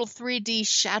like a little 3D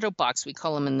shadow box, we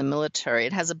call them in the military.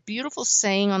 It has a beautiful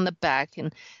saying on the back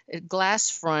and a glass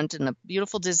front and a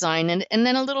beautiful design, and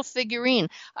then a little figurine.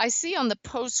 I see on the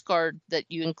postcard that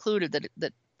you included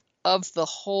that of the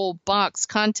whole box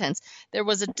contents, there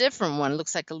was a different one. It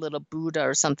looks like a little Buddha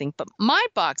or something. But my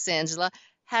box, Angela,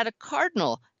 had a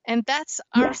cardinal, and that's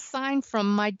our sign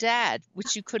from my dad,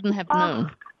 which you couldn't have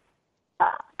known.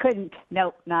 Couldn't.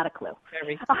 Nope, not a clue.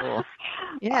 Very cool.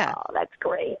 Yeah. Oh, that's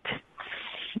great.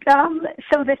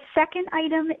 So the second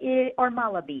item are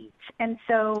mala beads. And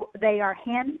so they are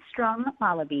hand-strung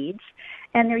mala beads,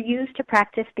 and they're used to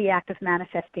practice the act of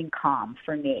manifesting calm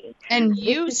for me. And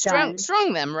you strung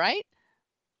them, right?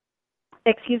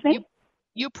 Excuse me?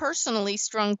 You personally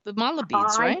strung the mala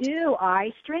beads, right? I do.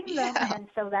 I string them, and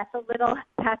so that's a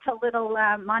little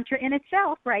mantra in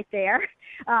itself, right there.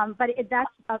 But that's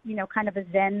kind of a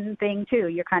Zen thing too.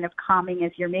 You're kind of calming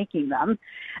as you're making them,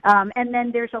 and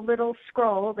then there's a little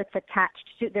scroll that's attached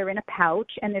to. They're in a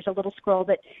pouch, and there's a little scroll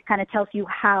that kind of tells you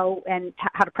how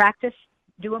to practice,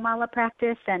 do a mala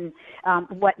practice, and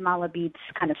what mala beads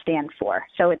kind of stand for.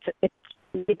 So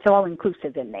it's all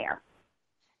inclusive in there.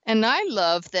 And I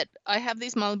love that I have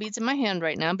these mala beads in my hand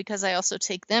right now because I also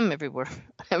take them everywhere,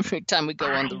 every time we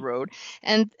go on the road.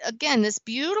 And again, this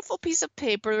beautiful piece of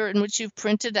paper in which you've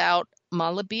printed out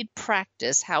mala bead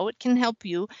practice, how it can help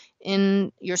you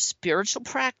in your spiritual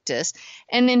practice.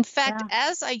 And in fact,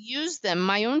 as I used them,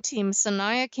 my own team,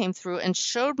 Sanaya, came through and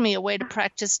showed me a way to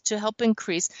practice to help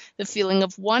increase the feeling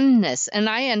of oneness. And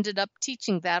I ended up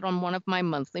teaching that on one of my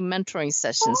monthly mentoring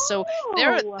sessions. So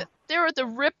there are the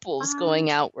ripples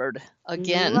going outward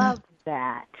again. I love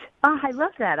that. Oh, I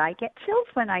love that. I get chills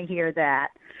when I hear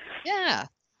that. Yeah.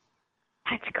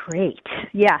 That's great.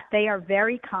 Yeah, they are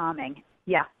very calming.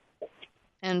 Yeah.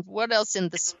 And what else in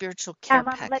the spiritual care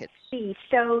package? Let's see.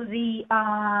 So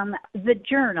the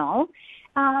journal.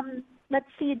 Let's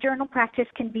see. A journal practice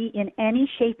can be in any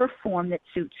shape or form that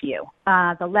suits you.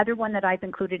 The leather one that I've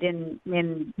included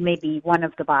in maybe one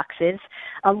of the boxes.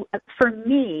 For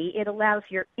me, it allows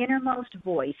your innermost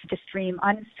voice to stream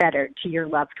unfettered to your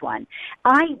loved one.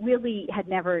 I really had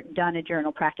never done a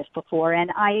journal practice before,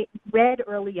 and I read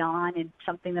early on in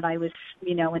something that I was,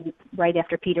 right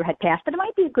after Peter had passed, that it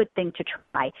might be a good thing to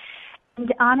try.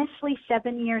 And honestly,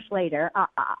 7 years later,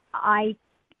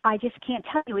 I just can't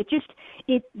tell you.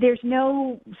 There's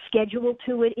no schedule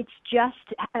to it. It's just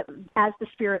as the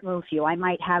spirit moves you. I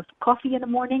might have coffee in the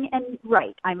morning and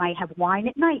write. I might have wine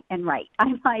at night and write.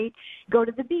 I might go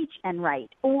to the beach and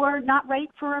write, or not write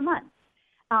for a month.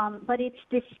 But it's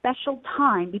this special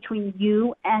time between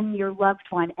you and your loved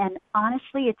one. And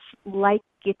honestly, it's like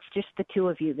it's just the two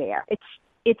of you there.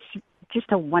 It's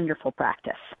just a wonderful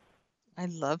practice. I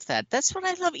love that. That's what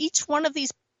I love. Each one of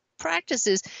these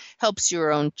practices helps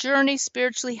your own journey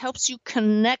spiritually, helps you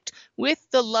connect with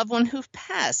the loved one who've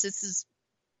passed. This is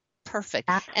perfect.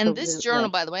 Absolutely. And this journal,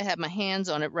 by the way, I have my hands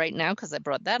on it right now because I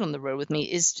brought that on the road with me,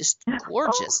 is just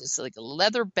gorgeous. It's like a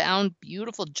leather-bound,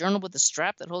 beautiful journal with a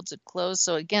strap that holds it closed.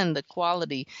 So again, the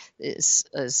quality is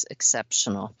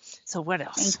exceptional. So what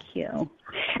else? Thank you.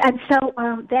 And so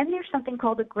then there's something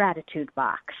called a gratitude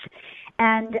box.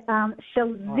 And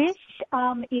so this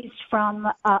is from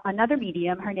another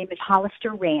medium. Her name is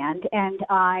Hollister Rand, and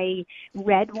I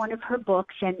read one of her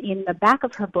books, and in the back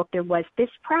of her book there was this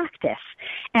practice.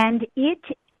 And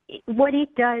what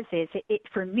it does is, it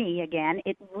for me, again,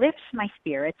 it lifts my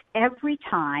spirits every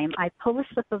time I pull a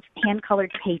slip of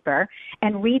hand-colored paper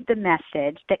and read the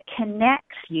message that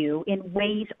connects you in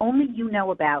ways only you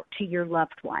know about to your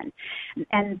loved one.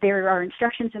 And there are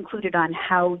instructions included on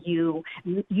how you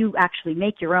actually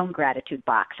make your own gratitude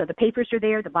box. So the papers are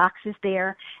there, the box is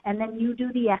there, and then you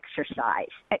do the exercise.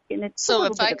 And it's so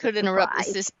if I could interrupt,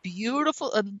 is this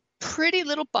beautiful, pretty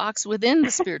little box within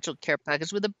the spiritual care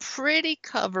package with a pretty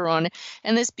cover on it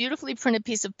and this beautifully printed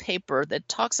piece of paper that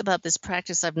talks about this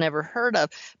practice I've never heard of.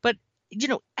 But,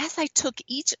 as I took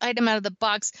each item out of the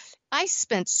box, I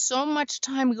spent so much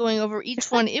time going over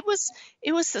each one. It was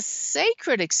a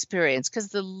sacred experience because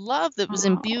the love that was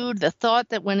imbued, the thought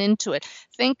that went into it.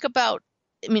 Think about,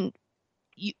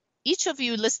 each of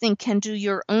you listening can do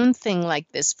your own thing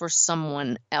like this for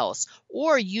someone else,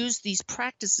 or use these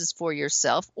practices for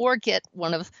yourself, or get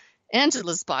one of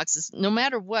Angela's boxes. No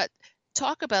matter what,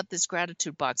 talk about this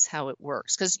gratitude box, how it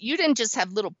works. Because you didn't just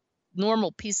have little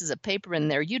normal pieces of paper in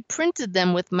there. You'd printed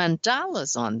them with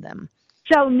mandalas on them.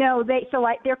 So no,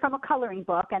 they're from a coloring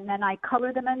book, and then I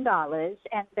color the mandalas,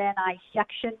 and then I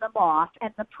section them off.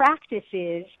 And the practice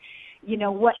is,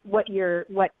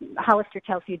 what Hollister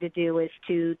tells you to do is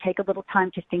to take a little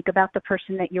time to think about the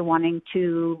person that you're wanting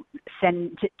to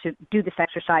send to do this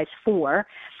exercise for.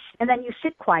 And then you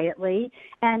sit quietly,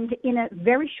 and in a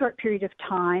very short period of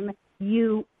time,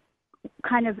 you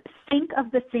kind of think of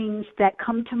the things that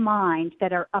come to mind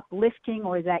that are uplifting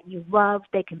or that you love.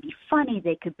 They can be funny.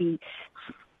 They could be,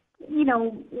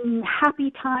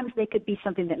 happy times. They could be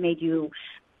something that made you,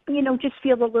 just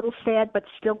feel a little sad but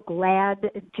still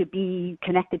glad to be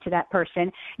connected to that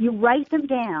person. You write them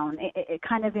down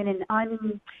kind of in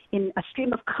a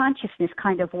stream of consciousness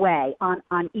kind of way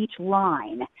on each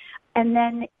line. And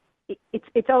then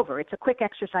it's over. It's a quick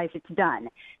exercise. It's done.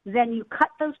 Then you cut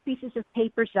those pieces of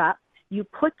papers up. You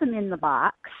put them in the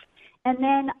box. And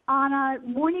then on a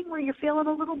morning where you're feeling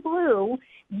a little blue,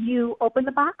 you open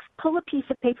the box, pull a piece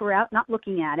of paper out, not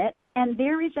looking at it, and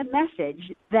there is a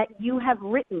message that you have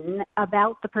written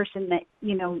about the person that,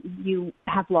 you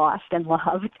have lost and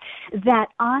loved that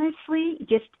honestly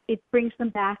it brings them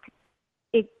back.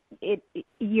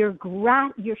 You're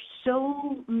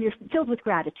filled with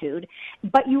gratitude,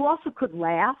 but you also could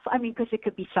laugh. Because it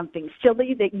could be something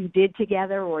silly that you did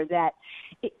together, or that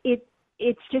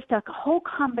it's just a whole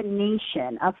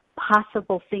combination of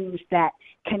possible things that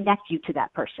connect you to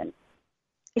that person.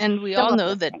 And we all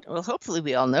know that, hopefully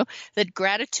we all know that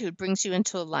gratitude brings you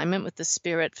into alignment with the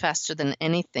spirit faster than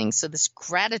anything. So this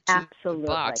gratitude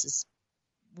box is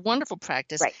wonderful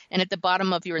practice. Right. And at the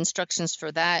bottom of your instructions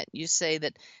for that, you say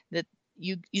that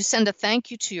you send a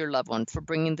thank you to your loved one for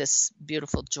bringing this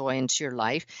beautiful joy into your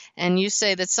life. And you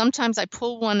say that sometimes I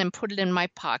pull one and put it in my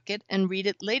pocket and read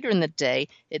it later in the day.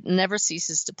 It never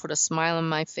ceases to put a smile on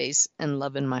my face and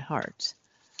love in my heart.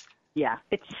 Yeah,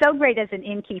 it's so great as an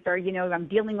innkeeper. I'm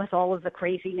dealing with all of the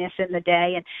craziness in the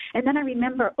day, and then I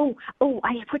remember,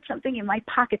 I put something in my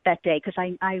pocket that day because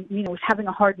I was having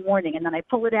a hard morning, and then I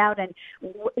pull it out, and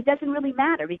it doesn't really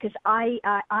matter because I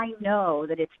know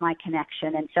that it's my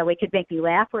connection, and so it could make me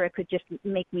laugh, or it could just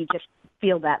make me just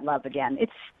feel that love again.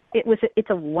 It's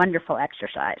a wonderful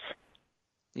exercise.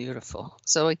 Beautiful.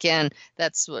 So again,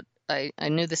 that's what I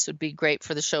knew this would be great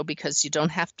for the show, because you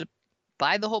don't have to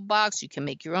buy the whole box. You can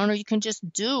make your own, or you can just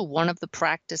do one of the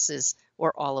practices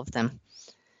or all of them.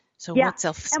 So what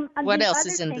else? What else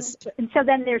is in this? And so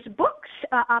then there's books.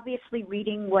 Obviously,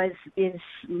 reading is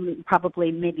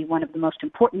probably maybe one of the most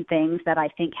important things that I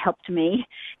think helped me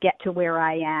get to where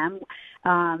I am.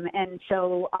 And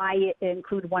so I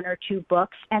include one or two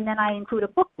books, and then I include a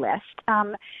book list.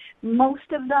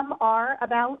 Most of them are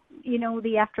about,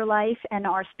 the afterlife and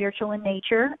are spiritual in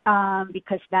nature,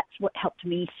 because that's what helped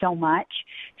me so much.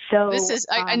 So this is,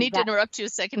 I need to interrupt you a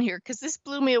second here, because this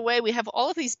blew me away. We have all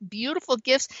of these beautiful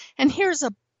gifts, and here's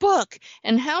a book.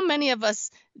 And how many of us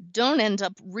don't end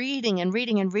up reading and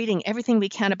reading and reading everything we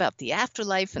can about the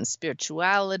afterlife and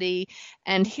spirituality?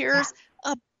 And here's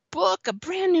a book, a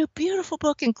brand new, beautiful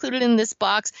book included in this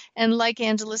box. And like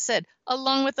Angela said,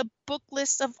 along with a book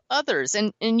list of others.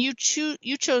 And you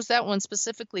chose that one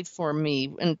specifically for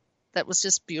me. And That was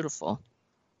just beautiful.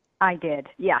 I did,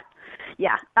 yeah.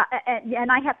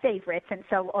 And I have favorites, and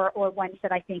so or ones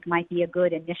that I think might be a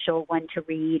good initial one to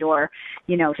read, or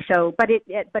So, but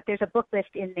there's a book list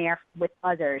in there with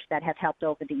others that have helped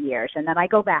over the years, and that I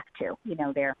go back to.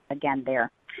 They're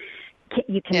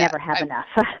you can never have enough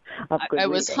of good I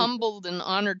was reading. humbled and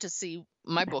honored to see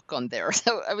my book on there.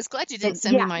 So I was glad you didn't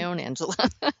send me my own, Angela.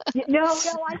 No,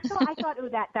 I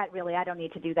thought that really I don't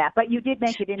need to do that, but you did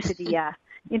make it into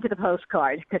the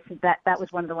postcard, because that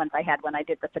was one of the ones I had when I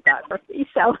did the photography.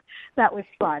 So that was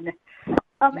fun.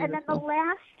 And then the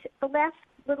last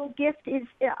little gift is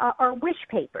our wish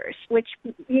papers, which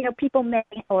people may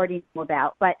already know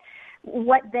about, but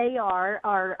what they are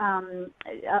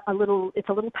it's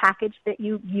a little package that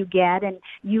you get, and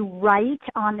you write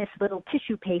on this little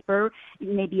tissue paper,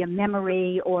 maybe a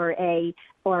memory or a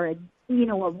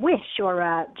wish,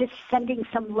 or just sending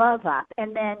some love up,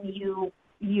 and then you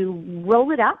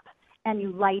roll it up and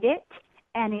you light it,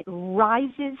 and it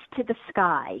rises to the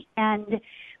sky. And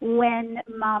when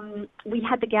we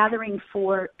had the gathering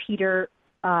for Peter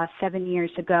 7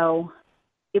 years ago,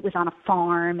 it was on a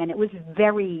farm, and it was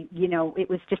very, it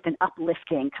was just an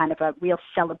uplifting kind of a real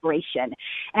celebration.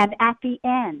 And at the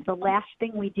end, the last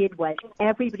thing we did was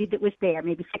everybody that was there,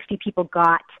 maybe 60 people,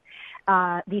 got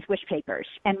these wish papers,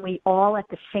 and we all at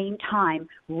the same time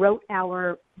wrote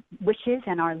our wishes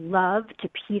and our love to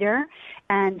Peter,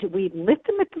 and we lit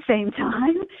them at the same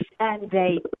time, and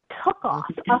they took off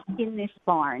up in this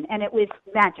barn, and it was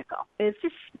magical.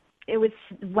 It was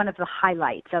one of the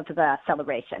highlights of the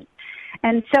celebration.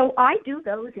 And so I do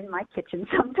those in my kitchen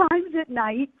sometimes at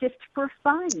night just for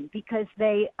fun, because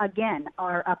they, again,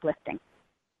 are uplifting.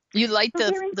 You light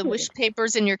the wish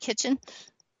papers in your kitchen?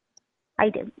 I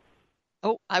do.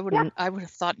 Oh, I wouldn't. Yeah. I would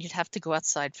have thought you'd have to go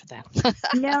outside for that.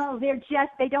 No,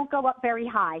 they don't go up very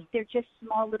high. They're just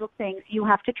small little things. You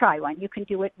have to try one. You can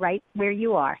do it right where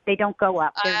you are. They don't go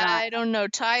up. I don't know.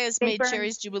 Ty has made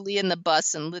Cherry's Jubilee in the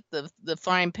bus and lit the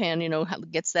frying pan,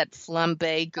 gets that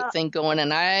flambe thing going.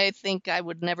 And I think I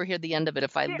would never hear the end of it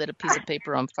if I lit a piece of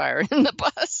paper on fire in the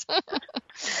bus.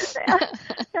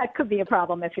 That could be a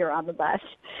problem if you're on the bus.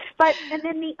 And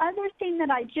then the other thing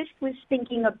that I just was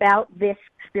thinking about this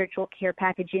spiritual care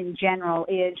package in general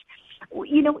is,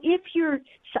 if you're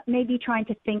maybe trying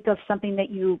to think of something that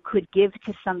you could give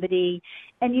to somebody,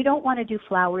 and you don't want to do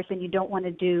flowers, and you don't want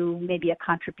to do maybe a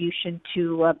contribution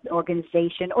to an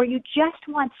organization, or you just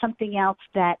want something else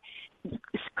that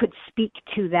could speak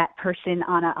to that person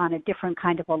on a different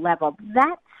kind of a level,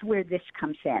 that's where this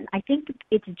comes in. I think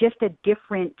it's just a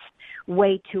different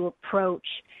way to approach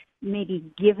maybe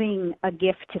giving a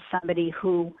gift to somebody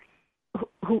who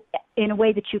in a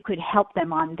way that you could help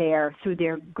them through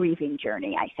their grieving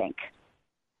journey, I think.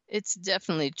 It's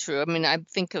definitely true. I mean,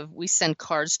 we send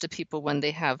cards to people when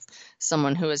they have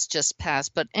someone who has just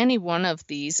passed, but any one of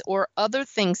these or other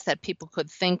things that people could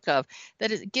think of,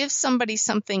 that it gives somebody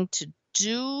something to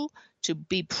do, to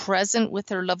be present with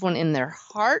their loved one in their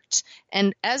heart.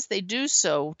 And as they do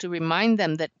so, to remind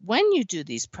them that when you do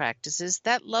these practices,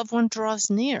 that loved one draws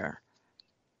near.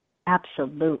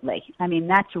 Absolutely. I mean,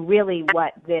 that's really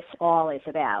what this all is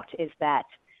about, is that,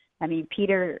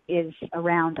 Peter is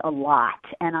around a lot,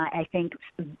 and I think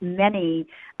many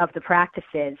of the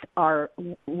practices are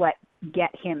what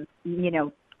get him,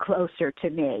 closer to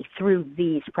me through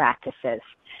these practices.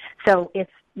 So if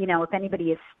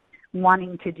anybody is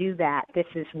wanting to do that, this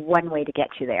is one way to get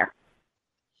you there.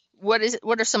 What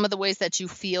are some of the ways that you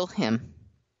feel him?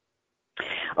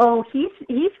 Oh,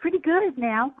 he's pretty good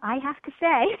now, I have to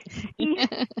say.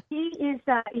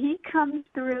 He comes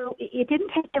through. It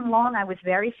didn't take him long. I was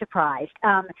very surprised.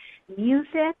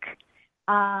 Music.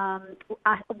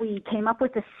 We came up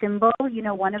with a symbol,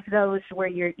 one of those where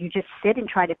you just sit and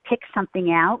try to pick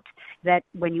something out that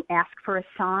when you ask for a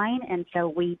sign. And so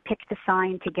we picked a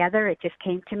sign together. It just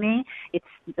came to me. It's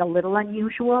a little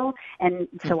unusual. And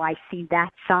so I see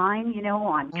that sign,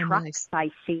 on trucks. Nice. I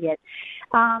see it.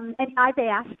 And I've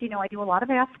asked, I do a lot of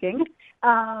asking.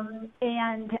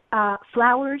 And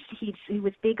flowers, he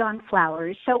was big on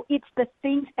flowers. So it's the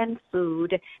things, and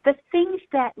food, the things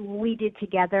that we did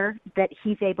together that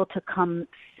he's able to come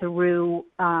through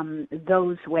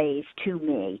those ways to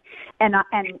me. And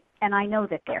I know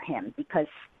that they're him, because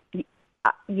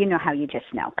you know how you just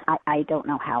know. I don't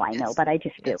know how I know, but I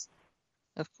just do.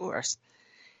 Of course.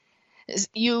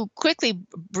 You quickly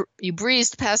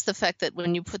breezed past the fact that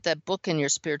when you put that book in your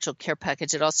spiritual care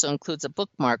package, it also includes a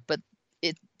bookmark. But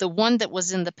the one that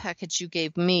was in the package you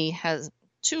gave me has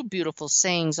two beautiful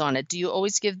sayings on it. Do you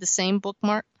always give the same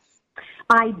bookmark?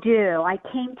 I do. I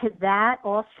came to that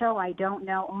also. I don't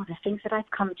know all the things that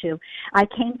I've come to. I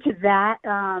came to that,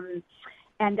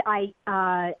 and I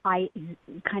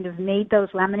kind of made those,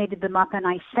 laminated them up, and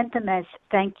I sent them as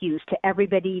thank yous to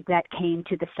everybody that came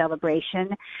to the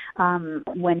celebration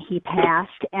when he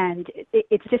passed. And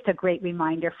it's just a great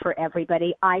reminder for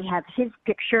everybody. I have his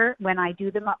picture when I do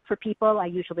them up for people. I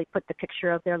usually put the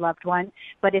picture of their loved one,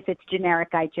 but if it's generic,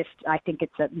 I think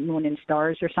it's a moon and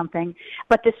stars or something.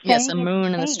 But the Yes, saying a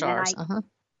moon and the is stars. I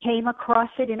came across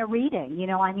it in a reading,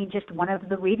 just one of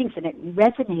the readings, and it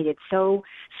resonated so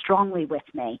strongly with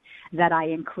me that I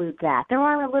include that. There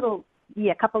are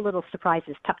a couple little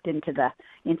surprises tucked into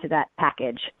that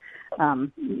package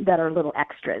that are little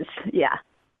extras. Yeah.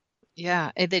 Yeah,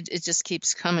 it just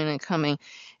keeps coming and coming.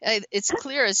 It's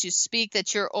clear as you speak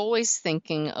that you're always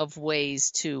thinking of ways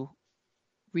to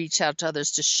reach out to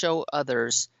others, to show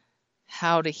others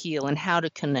how to heal and how to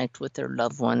connect with their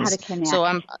loved ones. How to connect.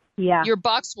 So yeah. Your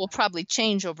box will probably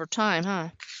change over time, huh?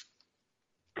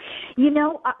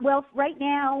 Well, right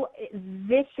now,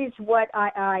 this is what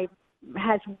I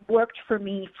has worked for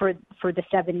me for the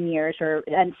 7 years,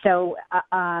 and so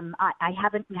I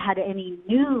haven't had any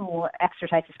new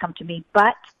exercises come to me,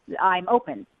 but I'm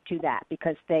open to that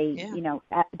because they,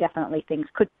 definitely things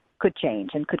could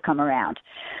change and could come around.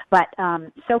 But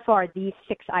so far, these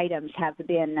 6 items have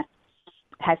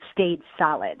stayed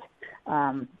solid.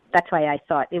 That's why I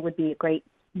thought it would be a great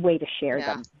way to share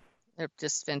them. They're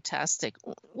just fantastic.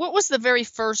 What was the very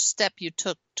first step you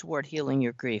took toward healing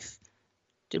your grief?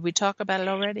 Did we talk about it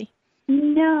already?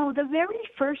 No, the very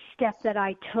first step that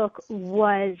I took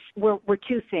were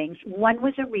 2 things. One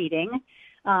was a reading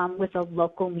with a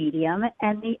local medium,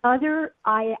 and the other,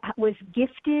 I was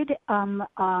gifted a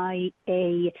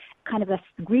kind of a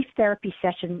grief therapy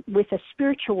session with a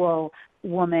spiritual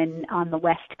woman on the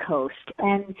West Coast,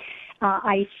 and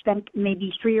I spent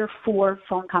maybe 3 or 4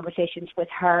 phone conversations with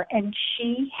her, and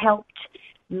she helped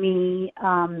me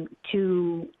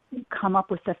to come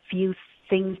up with a few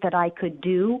things that I could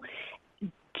do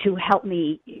to help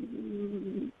me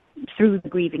through the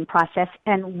grieving process.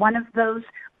 And one of those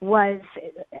was,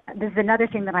 there's another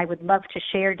thing that I would love to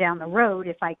share down the road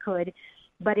if I could,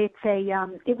 but it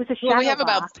was a shadow Well, we have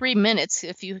box. about 3 minutes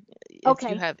if you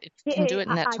can do it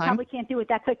in that time. I probably can't do it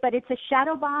that quick, but it's a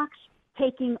shadow box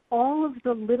taking all of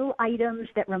the little items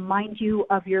that remind you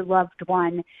of your loved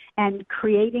one and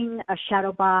creating a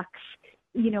shadow box,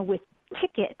 with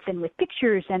tickets and with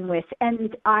pictures and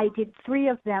I did 3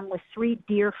 of them with 3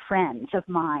 dear friends of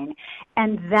mine.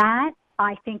 And that,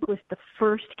 I think, was the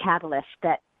first catalyst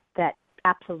that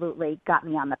absolutely got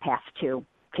me on the path to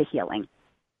healing.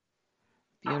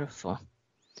 Beautiful.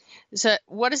 So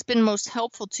what has been most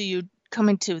helpful to you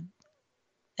coming to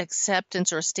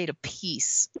acceptance or a state of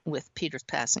peace with Peter's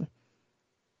passing?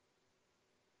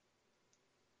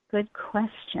 Good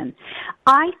question.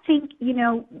 I think,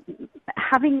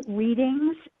 having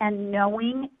readings and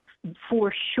knowing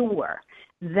for sure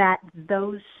that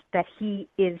he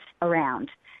is around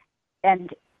and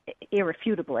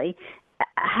irrefutably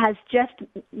has just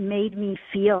made me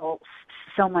feel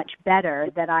so much better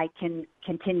that I can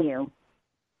continue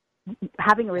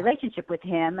having a relationship with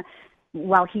him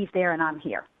while he's there and I'm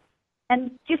here.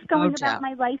 And just going about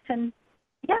my life and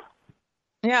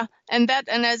Yeah, and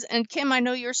Kim, I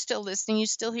know you're still listening. You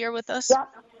still here with us? Yeah.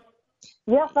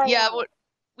 Yes, I am.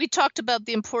 We talked about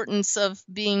the importance of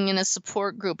being in a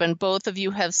support group, and both of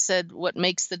you have said what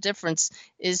makes the difference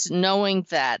is knowing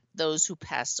that those who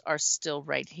passed are still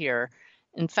right here.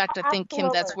 In fact, I think, Kim,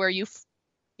 that's where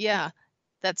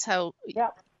that's how.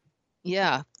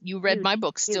 Yeah, you read my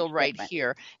book, Still Right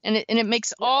Here, and it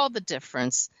makes all the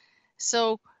difference.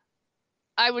 So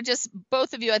I would just,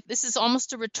 both of you, this is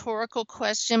almost a rhetorical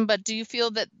question, but do you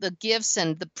feel that the gifts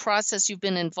and the process you've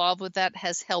been involved with that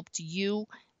has helped you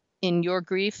in your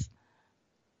grief?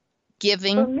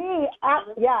 Giving? For me,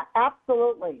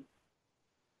 absolutely.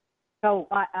 So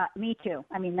me too.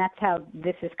 I mean, that's how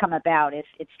this has come about.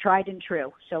 It's tried and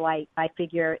true. So I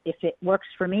figure if it works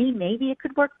for me, maybe it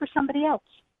could work for somebody else.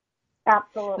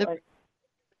 Absolutely.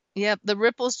 The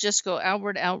ripples just go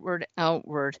outward, outward,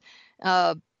 outward.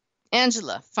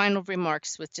 Angela, final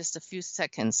remarks with just a few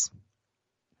seconds.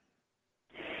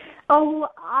 Oh,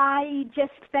 I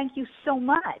just thank you so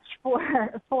much for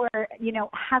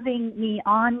having me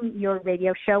on your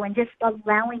radio show and just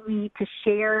allowing me to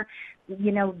share,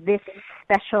 this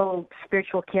special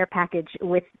spiritual care package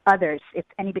with others. If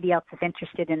anybody else is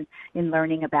interested in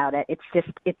learning about it,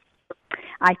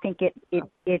 I think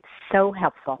it's so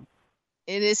helpful.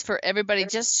 It is for everybody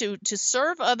just to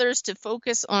serve others, to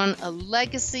focus on a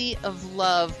legacy of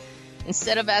love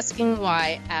Instead of asking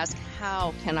why, ask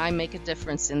how can I make a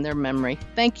difference in their memory.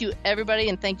 Thank you, everybody,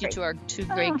 and thank you to our two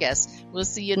great guests. We'll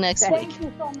see you next week. Thank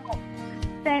you so much.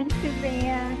 Thanks,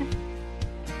 Suzanne.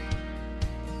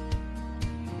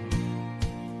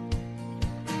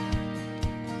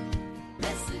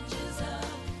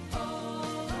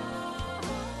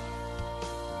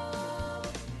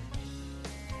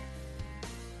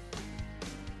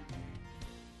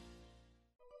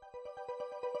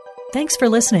 Thanks for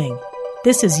listening.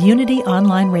 This is Unity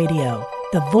Online Radio,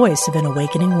 the voice of an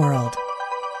awakening world.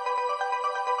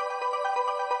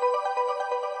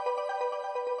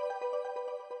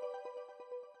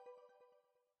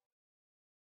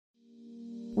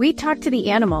 We talk to the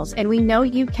animals, and we know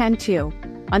you can too.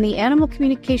 On the Animal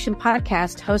Communication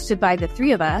Podcast, hosted by the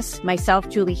three of us, myself,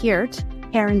 Julie Hiert,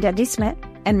 Karen Dudley-Smith,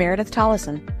 and Meredith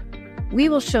Tollison, we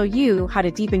will show you how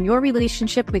to deepen your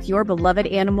relationship with your beloved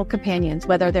animal companions,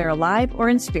 whether they're alive or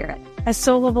in spirit. As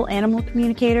soul-level animal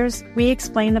communicators, we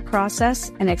explain the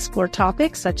process and explore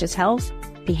topics such as health,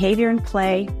 behavior, and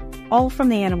play, all from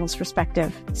the animal's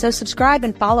perspective. So subscribe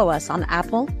and follow us on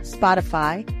Apple,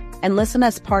 Spotify, and listen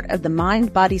as part of the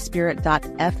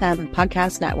MindBodySpirit.fm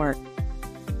podcast network.